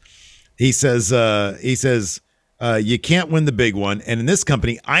situations. He says, you can't win the big one. And in this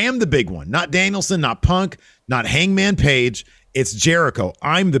company, I am the big one. Not Danielson, not Punk, not Hangman Page. It's Jericho.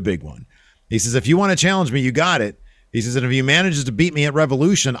 I'm the big one. He says, if you want to challenge me, you got it. He says, and if you manage to beat me at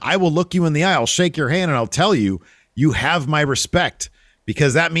Revolution, I will look you in the eye. I'll shake your hand and I'll tell you, you have my respect,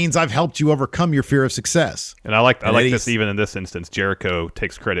 because that means I've helped you overcome your fear of success. And I like this even in this instance. Jericho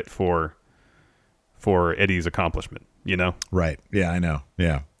takes credit for Eddie's accomplishment, you know? Right. Yeah, I know.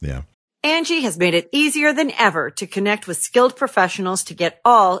 Yeah. Angie has made it easier than ever to connect with skilled professionals to get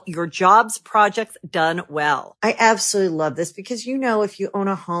all your jobs projects done well. I absolutely love this because, if you own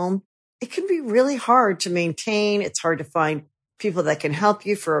a home, it can be really hard to maintain. It's hard to find people that can help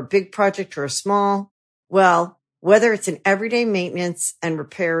you for a big project or a small. Well, whether it's in everyday maintenance and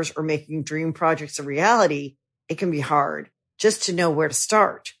repairs or making dream projects a reality, it can be hard just to know where to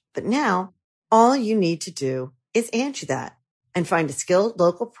start. But now all you need to do is Angie that and find a skilled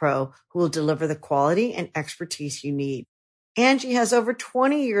local pro who will deliver the quality and expertise you need. Angie has over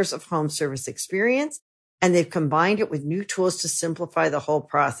 20 years of home service experience, and they've combined it with new tools to simplify the whole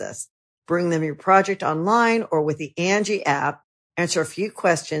process. Bring them your project online or with the Angie app, answer a few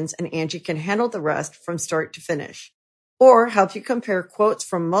questions, and Angie can handle the rest from start to finish. Or help you compare quotes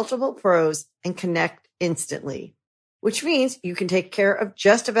from multiple pros and connect instantly, which means you can take care of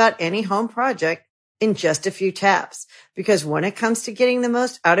just about any home project in just a few taps. Because when it comes to getting the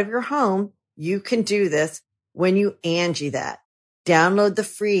most out of your home, you can do this when you Angie that. Download the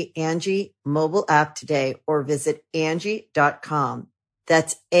free Angie mobile app today or visit Angie.com.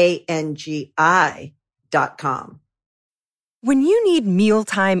 That's ANGI.com. When you need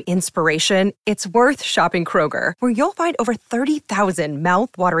mealtime inspiration, it's worth shopping Kroger, where you'll find over 30,000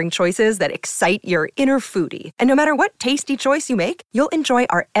 mouth-watering choices that excite your inner foodie. And no matter what tasty choice you make, you'll enjoy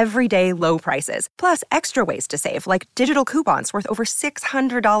our everyday low prices, plus extra ways to save, like digital coupons worth over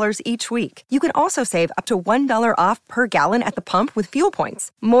 $600 each week. You can also save up to $1 off per gallon at the pump with fuel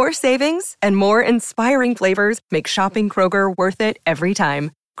points. More savings and more inspiring flavors make shopping Kroger worth it every time.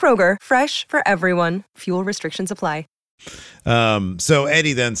 Kroger, fresh for everyone. Fuel restrictions apply. So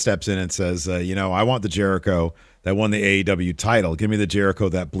Eddie then steps in and says, I want the Jericho that won the AEW title. Give me the Jericho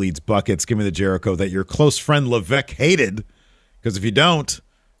that bleeds buckets. Give me the Jericho that your close friend Levesque hated. Because if you don't,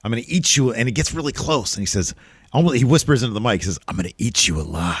 I'm going to eat you. And he gets really close. And he says, he whispers into the mic. He says, I'm going to eat you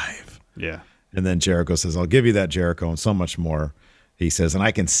alive. Yeah. And then Jericho says, I'll give you that, Jericho, and so much more. He says, and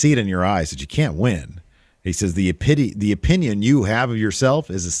I can see it in your eyes that you can't win. He says, the opinion you have of yourself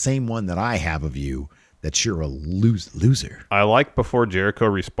is the same one that I have of you, that you're a loser. I like before Jericho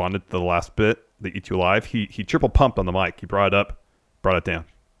responded to the last bit, the Eat You Alive, he triple pumped on the mic. He brought it up, brought it down.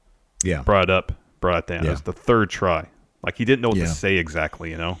 Yeah. Brought it up, brought it down. Yeah. It was the third try. Like he didn't know what to say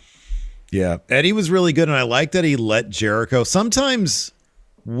exactly, Yeah. Eddie was really good, and I like that he let Jericho. Sometimes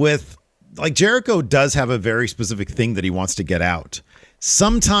Jericho does have a very specific thing that he wants to get out.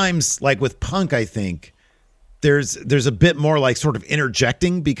 Sometimes, like with Punk, I think, there's a bit more like sort of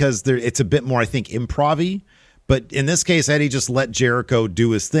interjecting because it's a bit more, I think, improv-y. But in this case, Eddie just let Jericho do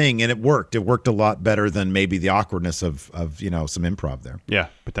his thing, and it worked. It worked a lot better than maybe the awkwardness of some improv there. Yeah,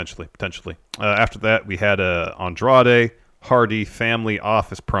 potentially. After that, we had a Andrade Hardy family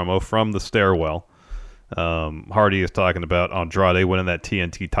office promo from the stairwell. Hardy is talking about Andrade winning that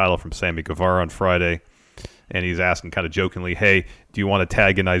TNT title from Sammy Guevara on Friday, and he's asking kind of jokingly, hey, do you want to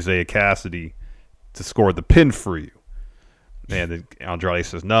tag in Isaiah Cassidy to score the pin for you? And then Andrade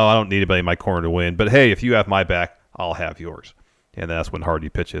says, no, I don't need anybody in my corner to win, but hey, if you have my back, I'll have yours. And that's when Hardy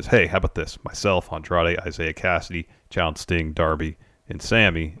pitches, hey, how about this? Myself, Andrade, Isaiah Cassidy, challenge Sting, Darby, and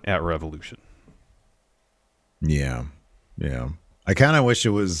Sammy at Revolution. Yeah. I kind of wish it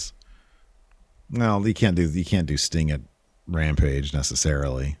was. No, you can't do Sting at Rampage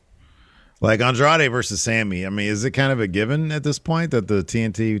necessarily. Like Andrade versus Sammy. I mean, is it kind of a given at this point that the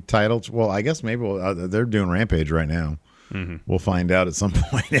TNT title? Well, I guess maybe they're doing Rampage right now. Mm-hmm. We'll find out at some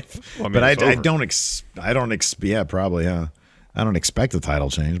point. I don't. Yeah, probably. Huh? I don't expect a title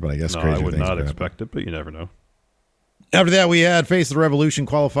change, but I guess I would not expect it, but you never know. After that, we had Face of the Revolution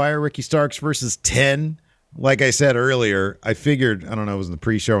qualifier, Ricky Starks versus 10. Like I said earlier, I figured, I don't know, it was in the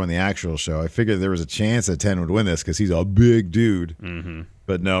pre-show or in the actual show, I figured there was a chance that 10 would win this because he's a big dude. Mm-hmm.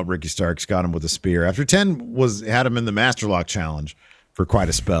 But no, Ricky Starks got him with a spear. After 10 had him in the Master Lock Challenge for quite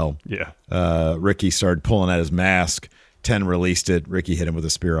a spell. Yeah. Ricky started pulling at his mask. 10 released it. Ricky hit him with a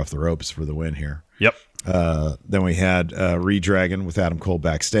spear off the ropes for the win here. Yep. Then we had Redragon with Adam Cole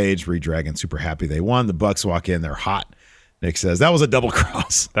backstage. Redragon super happy they won. The Bucks walk in. They're hot. Nick says, that was a double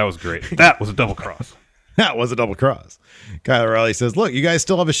cross. That was great. That was a double cross. That was a double cross. Kyle O'Reilly says, look, you guys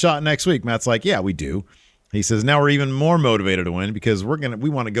still have a shot next week. Matt's like, yeah, we do. He says, now we're even more motivated to win because we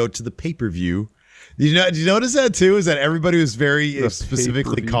want to go to the pay-per-view. Did you notice that too? Is that everybody was very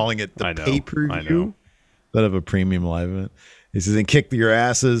specifically calling it the pay-per-view instead of a premium live event? He says, and kick your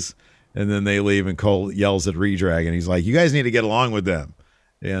asses. And then they leave and Cole yells at Redragon. He's like, you guys need to get along with them.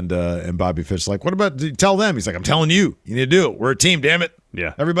 And Bobby Fish's like, what about tell them? He's like, I'm telling you. You need to do it. We're a team, damn it.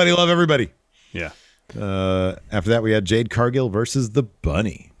 Yeah. Everybody love everybody. Yeah. After that, we had Jade Cargill versus the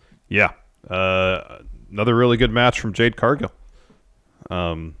Bunny. Yeah. Another really good match from Jade Cargill.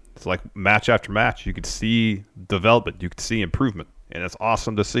 It's like match after match. You could see development. You could see improvement. And it's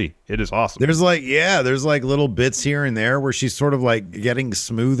awesome to see. It is awesome. There's like little bits here and there where she's sort of like getting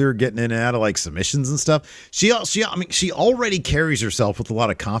smoother, getting in and out of like submissions and stuff. She already carries herself with a lot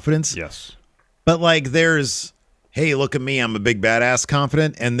of confidence. Yes. But like there's, hey, look at me, I'm a big badass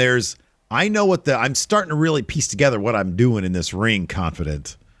confident. And there's, I'm starting to really piece together what I'm doing in this ring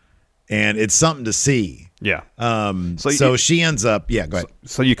confident. And it's something to see. Yeah. So she ends up, go ahead.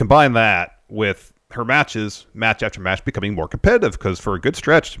 So you combine that with her matches, match after match, becoming more competitive because for a good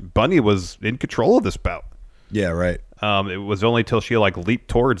stretch, Bunny was in control of this bout. Yeah, right. It was only till she like leaped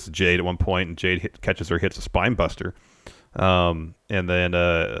towards Jade at one point, and Jade catches her, hits a spine buster. And then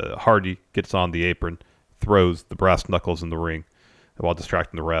Hardy gets on the apron, throws the brass knuckles in the ring while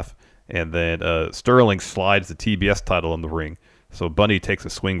distracting the ref. And then Sterling slides the TBS title in the ring. So Bunny takes a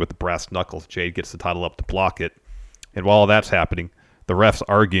swing with the brass knuckles. Jade gets the title up to block it. And while that's happening, the ref's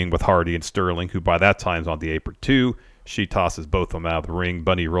arguing with Hardy and Sterling, who by that time is on the apron too. She tosses both of them out of the ring.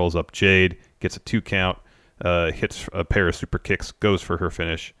 Bunny rolls up Jade, gets a 2 count, hits a pair of super kicks, goes for her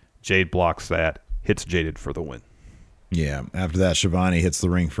finish. Jade blocks that, hits Jaded for the win. Yeah, after that, Shivani hits the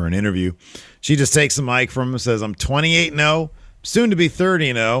ring for an interview. She just takes the mic from him and says, I'm 28-0, soon to be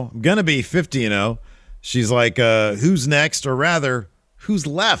 30-0, I'm going to be 50-0. She's like, who's next? Or rather, who's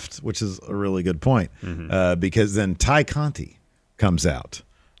left? Which is a really good point. Mm-hmm. Because then Ty Conti comes out.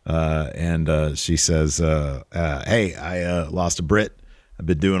 And she says, hey, I lost a Brit. I've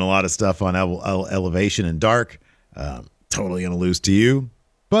been doing a lot of stuff on Elevation and Dark. Totally going to lose to you.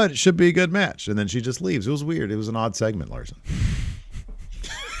 But it should be a good match. And then she just leaves. It was weird. It was an odd segment, Larson.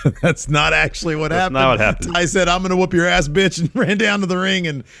 That's not actually what happened. Not what happened. I said, I'm going to whoop your ass, bitch, and ran down to the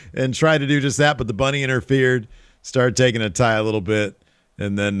ring and tried to do just that. But the Bunny interfered, started taking a Ty a little bit.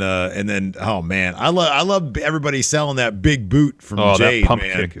 And then, oh, man, I love everybody selling that big boot from Jade. That pump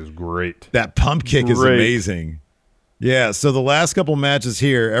kick is great. That pump kick is amazing. Yeah, so the last couple matches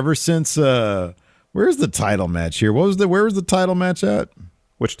here, ever since, where's the title match here? Where was the title match at?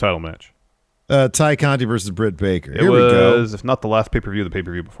 Which title match? Ty Conti versus Britt Baker. Here we go. If not the last pay-per-view, the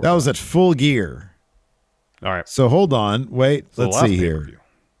pay-per-view before. That was at Full Gear. All right. So hold on. Wait. So let's see here.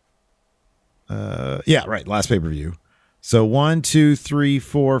 Yeah, right. Last pay-per-view. So 1, 2, 3,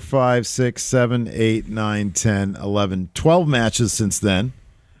 4, 5, 6, 7, 8, 9, 10, 11, 12 matches since then.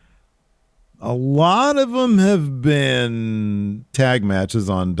 A lot of them have been tag matches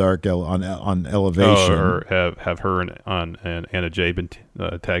on on Elevation. Or have her and Anna Jay been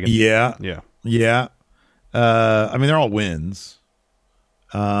tagging? Yeah. Yeah. I mean, they're all wins.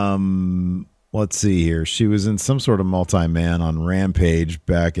 Let's see here. She was in some sort of multi-man on Rampage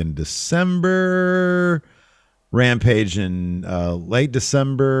back in December. Rampage in late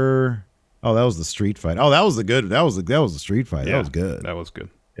December. Oh, that was the street fight. Oh, that was the good. That was the street fight. Yeah, that was good. That was good.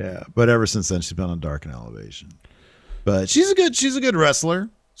 Yeah, but ever since then, she's been on Dark and Elevation. But she's a good wrestler,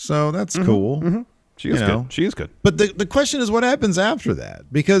 so that's cool. Mm-hmm. She is good. She is good. But the question is, what happens after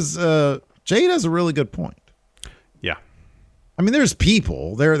that? Because Jade has a really good point. Yeah, I mean, there's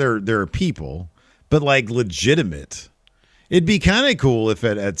people. There are people, but like legitimate. It'd be kind of cool if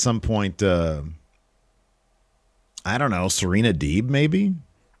at some point, I don't know, Serena Deeb maybe.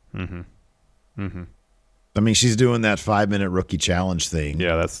 Mm-hmm. Mm-hmm. I mean, she's doing that 5-minute rookie challenge thing.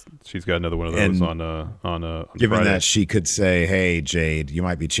 Yeah, she's got another one of those on given Friday. that she could say, "Hey, Jade, you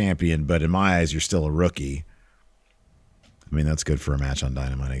might be champion, but in my eyes, you're still a rookie." I mean, that's good for a match on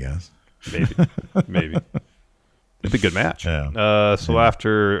Dynamite, I guess. Maybe. It'd be a good match. Yeah. So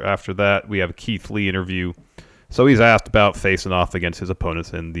after that, we have a Keith Lee interview. So he's asked about facing off against his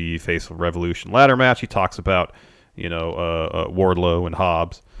opponents in the Fatal Revolution ladder match. He talks about, Wardlow and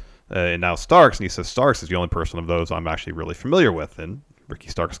Hobbs. And now Starks, and he says Starks is the only person of those I'm actually really familiar with. And Ricky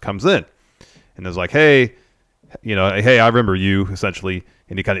Starks comes in and is like, hey, I remember you, essentially.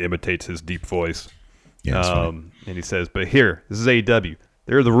 And he kind of imitates his deep voice. Yeah, and he says, but here, this is AEW.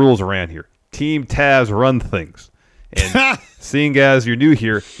 There are the rules around here. Team Taz run things. And seeing as you're new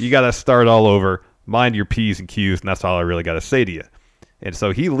here, you got to start all over. Mind your P's and Q's, and that's all I really got to say to you. And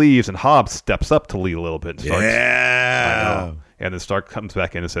so he leaves, and Hobbs steps up to Lee a little bit. And starts, yeah. And then Stark comes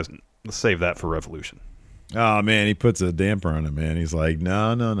back in and says, let's save that for Revolution. Oh, man, he puts a damper on it, man. He's like,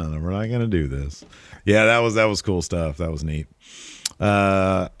 no, we're not going to do this. Yeah, that was cool stuff. That was neat.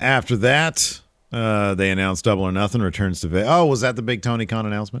 After that, they announced Double or Nothing returns to Vegas. Oh, was that the big Tony Khan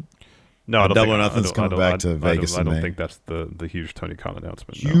announcement? No, Double or Nothing's coming back to Vegas. I don't think that's the huge Tony Khan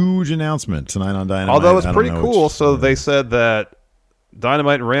announcement. Huge announcement tonight on Dynamite. Although it's pretty cool. So they said that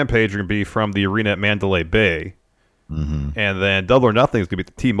Dynamite and Rampage are going to be from the arena at Mandalay Bay. Mm-hmm. And then Double or Nothing is going to be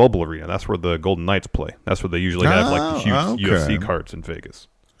at the T-Mobile Arena. That's where the Golden Knights play. That's where they usually have like the huge UFC cards in Vegas.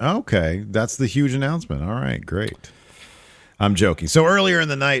 Okay, that's the huge announcement. All right, great. I'm joking. So earlier in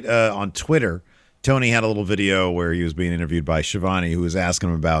the night on Twitter, Tony had a little video where he was being interviewed by Shivani, who was asking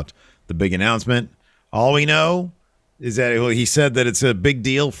him about the big announcement. All we know is that he said that it's a big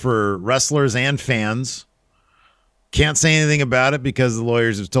deal for wrestlers and fans. Can't say anything about it because the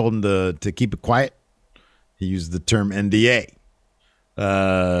lawyers have told him to keep it quiet. He used the term NDA.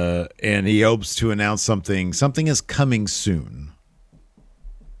 And he hopes to announce something. Something is coming soon.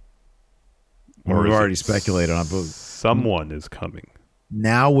 Or we've already speculated on it. Someone is coming.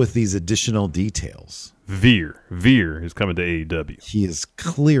 Now with these additional details. Veer is coming to AEW. He is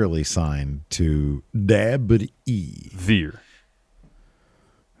clearly signed to WWE. Veer.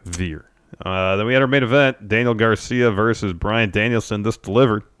 Then we had our main event, Daniel Garcia versus Bryan Danielson. This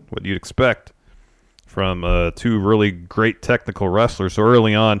delivered what you'd expect from two really great technical wrestlers. So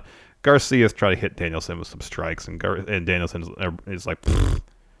early on, Garcia's trying to hit Danielson with some strikes, and Danielson is like,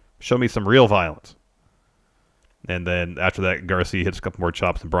 show me some real violence. And then after that, Garcia hits a couple more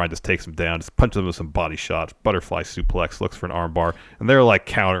chops, and Bryan just takes him down, just punches him with some body shots, butterfly suplex, looks for an armbar, and they're like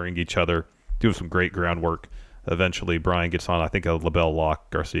countering each other, doing some great groundwork. Eventually, Bryan gets on, I think, a label lock.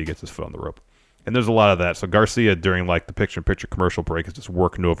 Garcia gets his foot on the rope. And there's a lot of that. So Garcia, during like the picture-in-picture commercial break, is just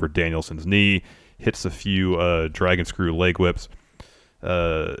working over Danielson's knee, hits a few dragon screw leg whips,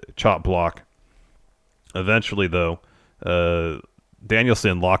 chop block. Eventually, though,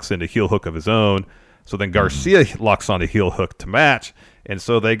 Danielson locks into heel hook of his own. So then Garcia locks on a heel hook to match. And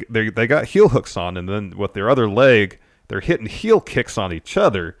so they got heel hooks on, and then with their other leg, they're hitting heel kicks on each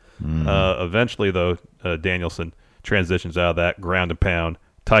other. Eventually, though, Danielson transitions out of that, ground and pound,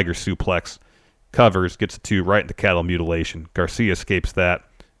 tiger suplex, covers, gets a 2 right into cattle mutilation. Garcia escapes that,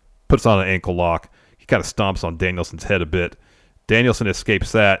 puts on an ankle lock. He kind of stomps on Danielson's head a bit. Danielson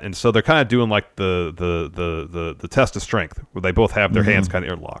escapes that, and so they're kind of doing like the test of strength, where they both have their hands kind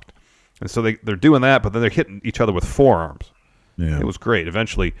of interlocked. And so they're doing that, but then they're hitting each other with forearms. Yeah. It was great.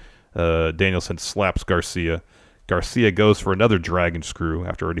 Eventually, Danielson slaps Garcia. Garcia goes for another dragon screw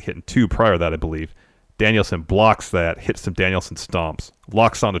after already hitting 2 prior to that, I believe. Danielson blocks that, hits some Danielson stomps,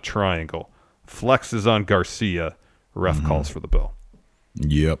 locks on a triangle, flexes on Garcia. Ref calls for the bell.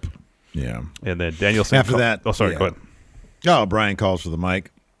 Yep. Yeah. And then Danielson... After that... Oh, sorry, go ahead. Oh, Bryan calls for the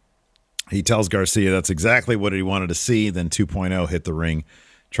mic. He tells Garcia that's exactly what he wanted to see. Then 2.0 hit the ring,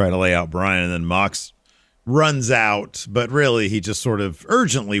 try to lay out Bryan, and then Mox runs out, but really he just sort of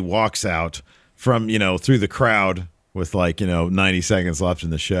urgently walks out from, through the crowd with 90 seconds left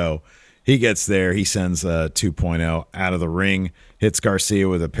in the show. He gets there. He sends 2.0 out of the ring, hits Garcia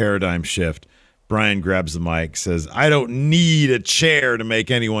with a paradigm shift. Bryan grabs the mic, says, I don't need a chair to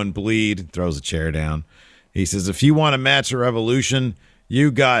make anyone bleed. Throws a chair down. He says, if you want a match at Revolution, you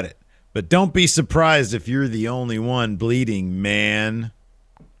got it. But don't be surprised if you're the only one bleeding, man.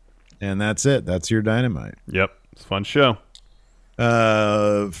 And that's it. That's your Dynamite. Yep. It's a fun show.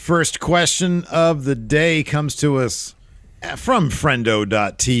 First question of the day comes to us from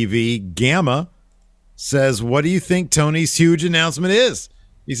friendo.tv. Gamma says, what do you think Tony's huge announcement is?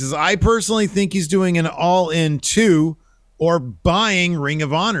 He says, I personally think he's doing an all-in 2 or buying Ring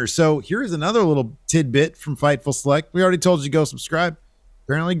of Honor. So here's another little tidbit from Fightful Select. We already told you to go subscribe.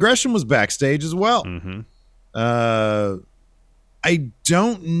 Apparently Gresham was backstage as well. Mm-hmm. I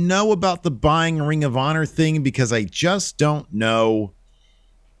don't know about the buying Ring of Honor thing because I just don't know.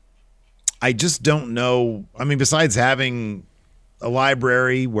 I mean, besides having a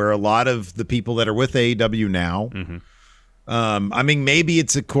library where a lot of the people that are with AEW now, I mean, maybe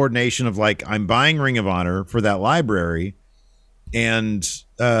it's a coordination of like, I'm buying Ring of Honor for that library, and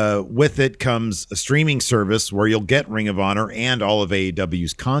with it comes a streaming service where you'll get Ring of Honor and all of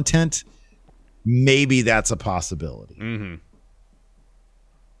AEW's content. Maybe that's a possibility. Mm-hmm.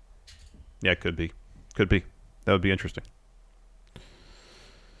 Yeah, could be. That would be interesting.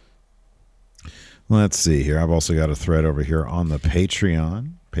 Let's see here. I've also got a thread over here on the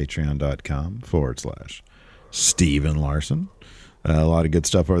Patreon, patreon.com/Steven Larson. A lot of good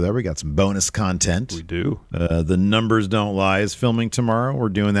stuff over there. We got some bonus content. We do. The Numbers Don't Lie is filming tomorrow. We're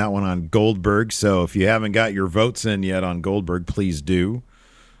doing that one on Goldberg. So if you haven't got your votes in yet on Goldberg, please do.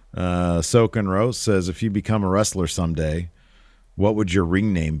 Soken Rose says, if you become a wrestler someday, what would your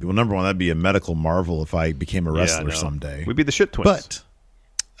ring name be? Well, number one, that'd be a medical marvel if I became a wrestler someday. We'd be the Shit Twins.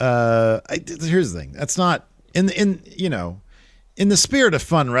 But here's the thing. That's not in the spirit of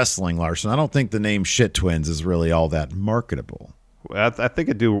fun wrestling, Larson. I don't think the name Shit Twins is really all that marketable. I think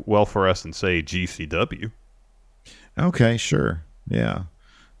it'd do well for us and say GCW. Okay, sure. Yeah.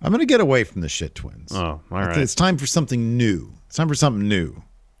 I'm going to get away from the Shit Twins. Oh, all right. It's time for something new. All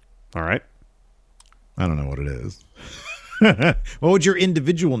right. I don't know what it is. What would your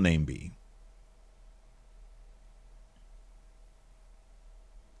individual name be?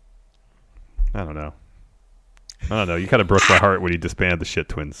 I don't know. You kind of broke my heart when you disbanded the Shit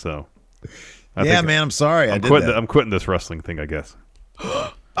Twins. So, man, I'm sorry. I'm quitting this wrestling thing, I guess.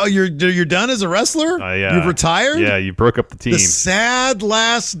 Oh, you're done as a wrestler? Yeah. You've retired? Yeah, you broke up the team. The sad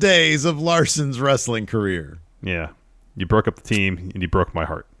last days of Larson's wrestling career. Yeah, you broke up the team and you broke my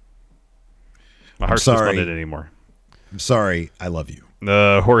heart. My heart's just not in it anymore. I'm sorry. I love you.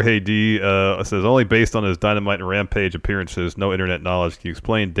 Jorge D says, only based on his Dynamite and Rampage appearances, no internet knowledge. Can you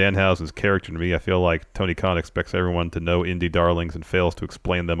explain Danhausen's character to me? I feel like Tony Khan expects everyone to know indie darlings and fails to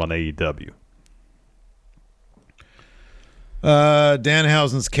explain them on AEW.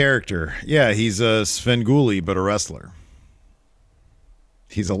 Danhausen's character. Yeah, he's a Svengoolie, but a wrestler.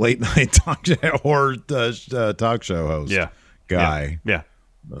 He's a late night talk show host. Yeah. Guy. Yeah.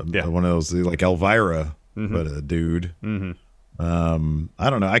 One of those like Elvira, but a dude. Mm-hmm. I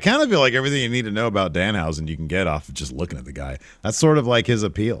don't know. I kind of feel like everything you need to know about Danhausen you can get off of just looking at the guy. That's sort of like his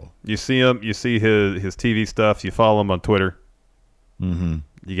appeal. You see him. You see his TV stuff. You follow him on Twitter. Mm-hmm.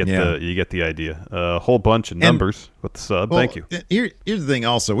 You get the idea. A whole bunch of numbers with the sub. Well, thank you. Here's the thing.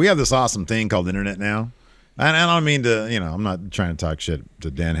 Also, we have this awesome thing called internet now. And I don't mean to. I'm not trying to talk shit to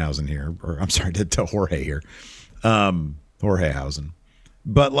Danhausen here, or I'm sorry to Jorge here, Jorgehausen.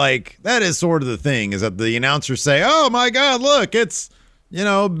 But like that is sort of the thing is that the announcers say, "Oh my God, look, it's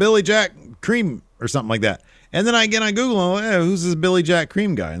Billy Jack Cream or something like that." And then I get on Google, and who's this Billy Jack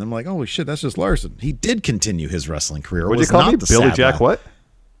Cream guy? And I'm like, "Holy shit, that's just Larson." He did continue his wrestling career. What did you call me? Billy Jack what?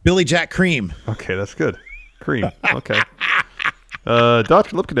 Billy Jack Cream. Okay, that's good. Cream. Okay.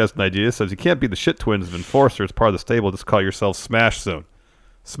 Dr. Lipkin has an idea. Says you can't be the Shit Twins of Enforcer as part of the stable. Just call yourself Smash Zone.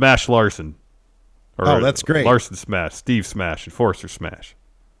 Smash Larson. Or that's great. Larson Smash. Steve Smash. Enforcer Smash.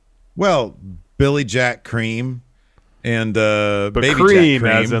 Well, Billy Jack Cream and but Baby cream,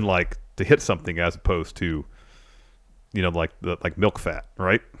 Jack Cream. as in like to hit something as opposed to, like milk fat,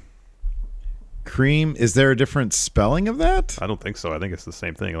 right? Cream. Is there a different spelling of that? I don't think so. I think it's the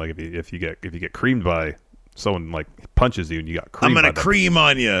same thing. Like if you get creamed by someone like punches you and you got cream. I'm gonna cream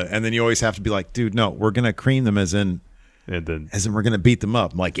on you, and then you always have to be like, dude, no, we're gonna cream them as in we're gonna beat them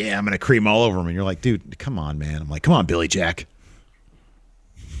up. I'm like, yeah, I'm gonna cream all over them, and you're like, dude, come on, man. I'm like, come on, Billy Jack.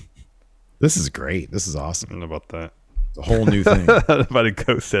 This is great. This is awesome. I don't know about that. It's a whole new thing. Somebody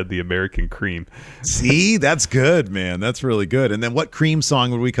Ghost said the American Cream. See, that's good, man. That's really good. And then what Cream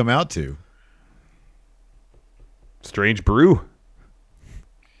song would we come out to? Strange Brew.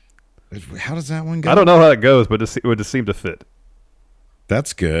 How does that one go? I don't know how it goes, but it would just seem to fit.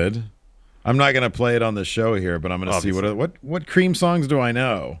 That's good. I'm not going to play it on the show here, but I'm going to see what Cream songs do I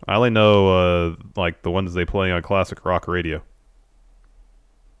know. I only know like the ones they play on classic rock radio.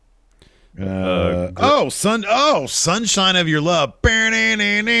 Sunshine of Your Love.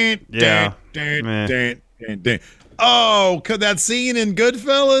 Yeah. Oh, could that scene in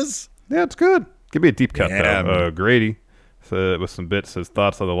Goodfellas? Yeah, it's good. Give me a deep cut, though. Grady, with some bits, his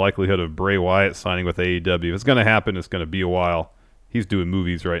thoughts on the likelihood of Bray Wyatt signing with AEW. If it's going to happen, it's going to be a while. He's doing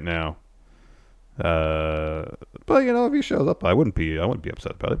movies right now. But, if he shows up, I wouldn't be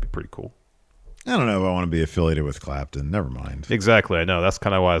upset about it. It'd be pretty cool. I don't know if I want to be affiliated with Clapton. Never mind. Exactly, I know. That's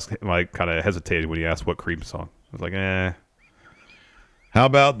kind of why I kind of hesitated when you asked what Cream song. I was like, How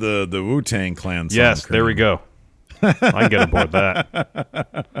about the Wu-Tang Clan song? Yes, Cream? there we go. I can get aboard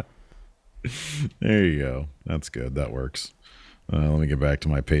that. There you go. That's good. That works. Let me get back to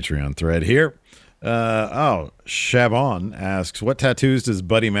my Patreon thread here. Shavon asks, what tattoos does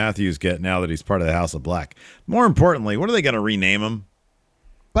Buddy Matthews get now that he's part of the House of Black? More importantly, what are they going to rename him?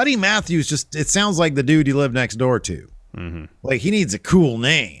 Buddy Matthews, it sounds like the dude you live next door to. Mm-hmm. Like, he needs a cool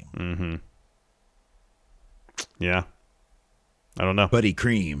name. Mm-hmm. Yeah. I don't know. Buddy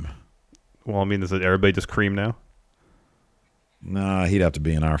Cream. Well, is it everybody just Cream now? Nah, he'd have to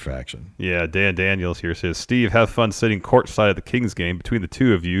be in our faction. Yeah, Dan Daniels here says, Steve, have fun sitting courtside at the Kings game. Between the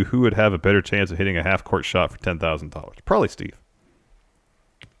two of you, who would have a better chance of hitting a half-court shot for $10,000? Probably Steve.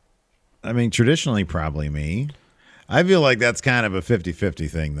 Traditionally, probably me. I feel like that's kind of a 50-50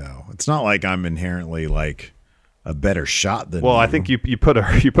 thing, though. It's not like I'm inherently, like, a better shot than Well, you. I think you put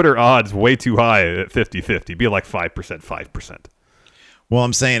her odds way too high at 50-50. Be like 5%. Well,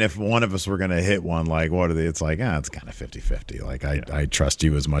 I'm saying if one of us were going to hit one, like, what are they? It's like, it's kind of 50-50. Like, I trust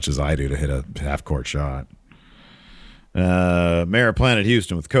you as much as I do to hit a half-court shot. Mayor of Planet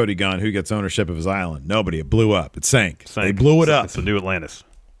Houston with Cody Gunn. Who gets ownership of his island? Nobody. It blew up. It sank. They blew it up. It's the new Atlantis.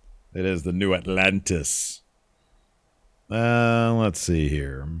 It is the new Atlantis. Let's see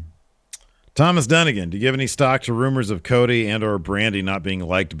here. Thomas Dunnigan, do you give any stock to rumors of Cody and or Brandy not being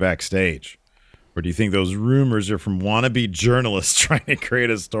liked backstage? Or do you think those rumors are from wannabe journalists trying to create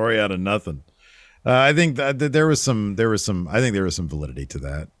a story out of nothing? I think that there was some validity to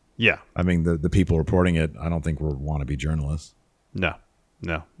that. Yeah. The people reporting it, I don't think were wannabe journalists. No.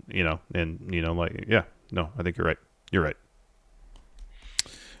 I think you're right. You're right.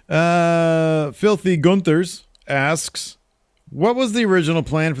 Filthy Gunthers asks, what was the original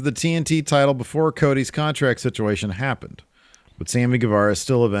plan for the TNT title before Cody's contract situation happened? Would Sammy Guevara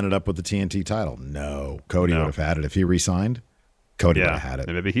still have ended up with the TNT title? No. Cody would have had it. If he re-signed, Cody would have had it.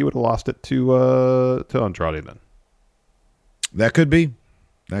 And maybe he would have lost it to Andrade then. That could be.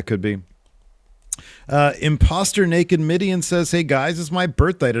 Imposter Naked Midian says, hey guys, it's my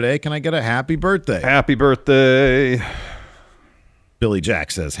birthday today. Can I get a happy birthday? Happy birthday. Billy Jack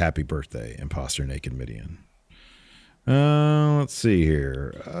says, happy birthday, Imposter Naked Midian. Let's see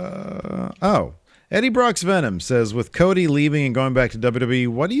here. Eddie Brock's Venom says, with Cody leaving and going back to WWE,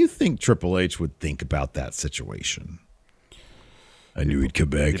 what do you think Triple H would think about that situation? I knew he'd come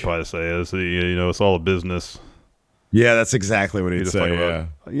back. He'd probably say, it's all a business. Yeah, that's exactly what he'd say. Yeah.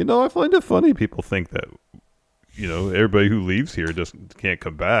 I find it funny people think that, everybody who leaves here just can't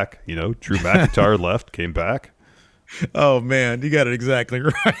come back. Drew McIntyre left, came back. Oh man, you got it exactly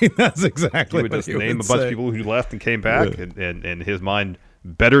right. That's exactly he would what just he would name a say. bunch of people who left and came back, and his mind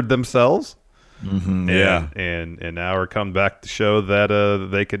bettered themselves. Mm-hmm, and now are come back to show that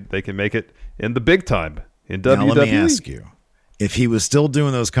they can make it in the big time in WWE. Now, let me ask you, if he was still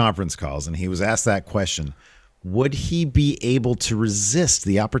doing those conference calls and he was asked that question, would he be able to resist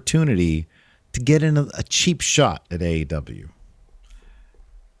the opportunity to get in a cheap shot at AEW?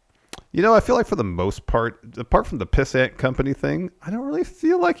 I feel like for the most part, apart from the Pissant Company thing, I don't really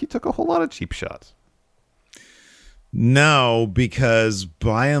feel like he took a whole lot of cheap shots. No, because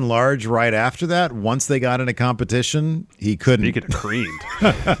by and large, right after that, once they got into competition, he couldn't. Speaking of creamed.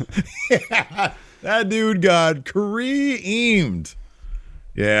 Yeah, that dude got creamed.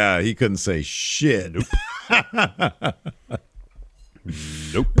 Yeah, he couldn't say shit.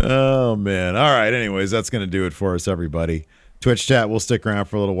 Nope. Oh, man. All right. Anyways, that's going to do it for us, everybody. Twitch chat, we'll stick around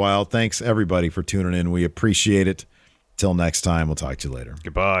for a little while. Thanks, everybody, for tuning in. We appreciate it. Till next time, we'll talk to you later.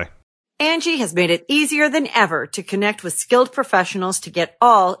 Goodbye. Angie has made it easier than ever to connect with skilled professionals to get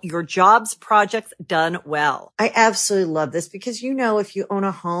all your jobs projects done well. I absolutely love this because, if you own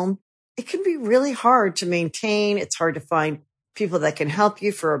a home, it can be really hard to maintain. It's hard to find people that can help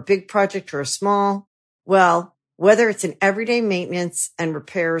you for a big project or a small. Well, whether it's in everyday maintenance and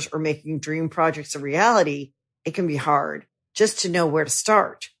repairs or making dream projects a reality, it can be hard just to know where to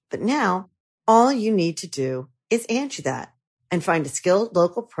start. But now all you need to do is Angie that and find a skilled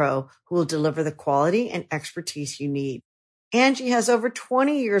local pro who will deliver the quality and expertise you need. Angie has over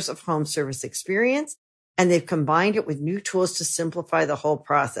 20 years of home service experience, and they've combined it with new tools to simplify the whole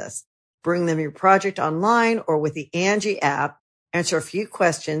process. Bring them your project online or with the Angie app. Answer a few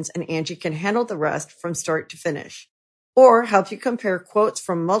questions and Angie can handle the rest from start to finish. Or help you compare quotes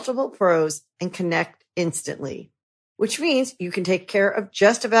from multiple pros and connect instantly. Which means you can take care of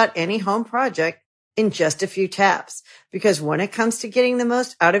just about any home project in just a few taps. Because when it comes to getting the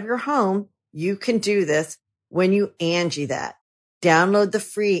most out of your home, you can do this when you Angie that. Download the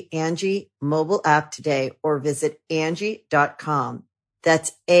free Angie mobile app today or visit Angie.com.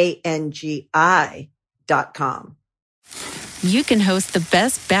 That's ANGI.com. You can host the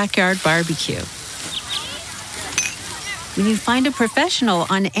best backyard barbecue when you find a professional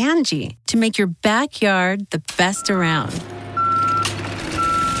on Angie to make your backyard the best around.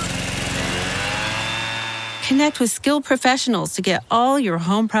 Connect with skilled professionals to get all your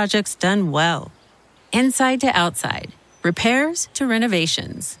home projects done well. Inside to outside, repairs to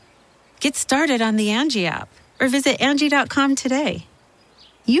renovations. Get started on the Angie app or visit Angie.com today.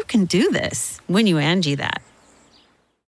 You can do this when you Angie that.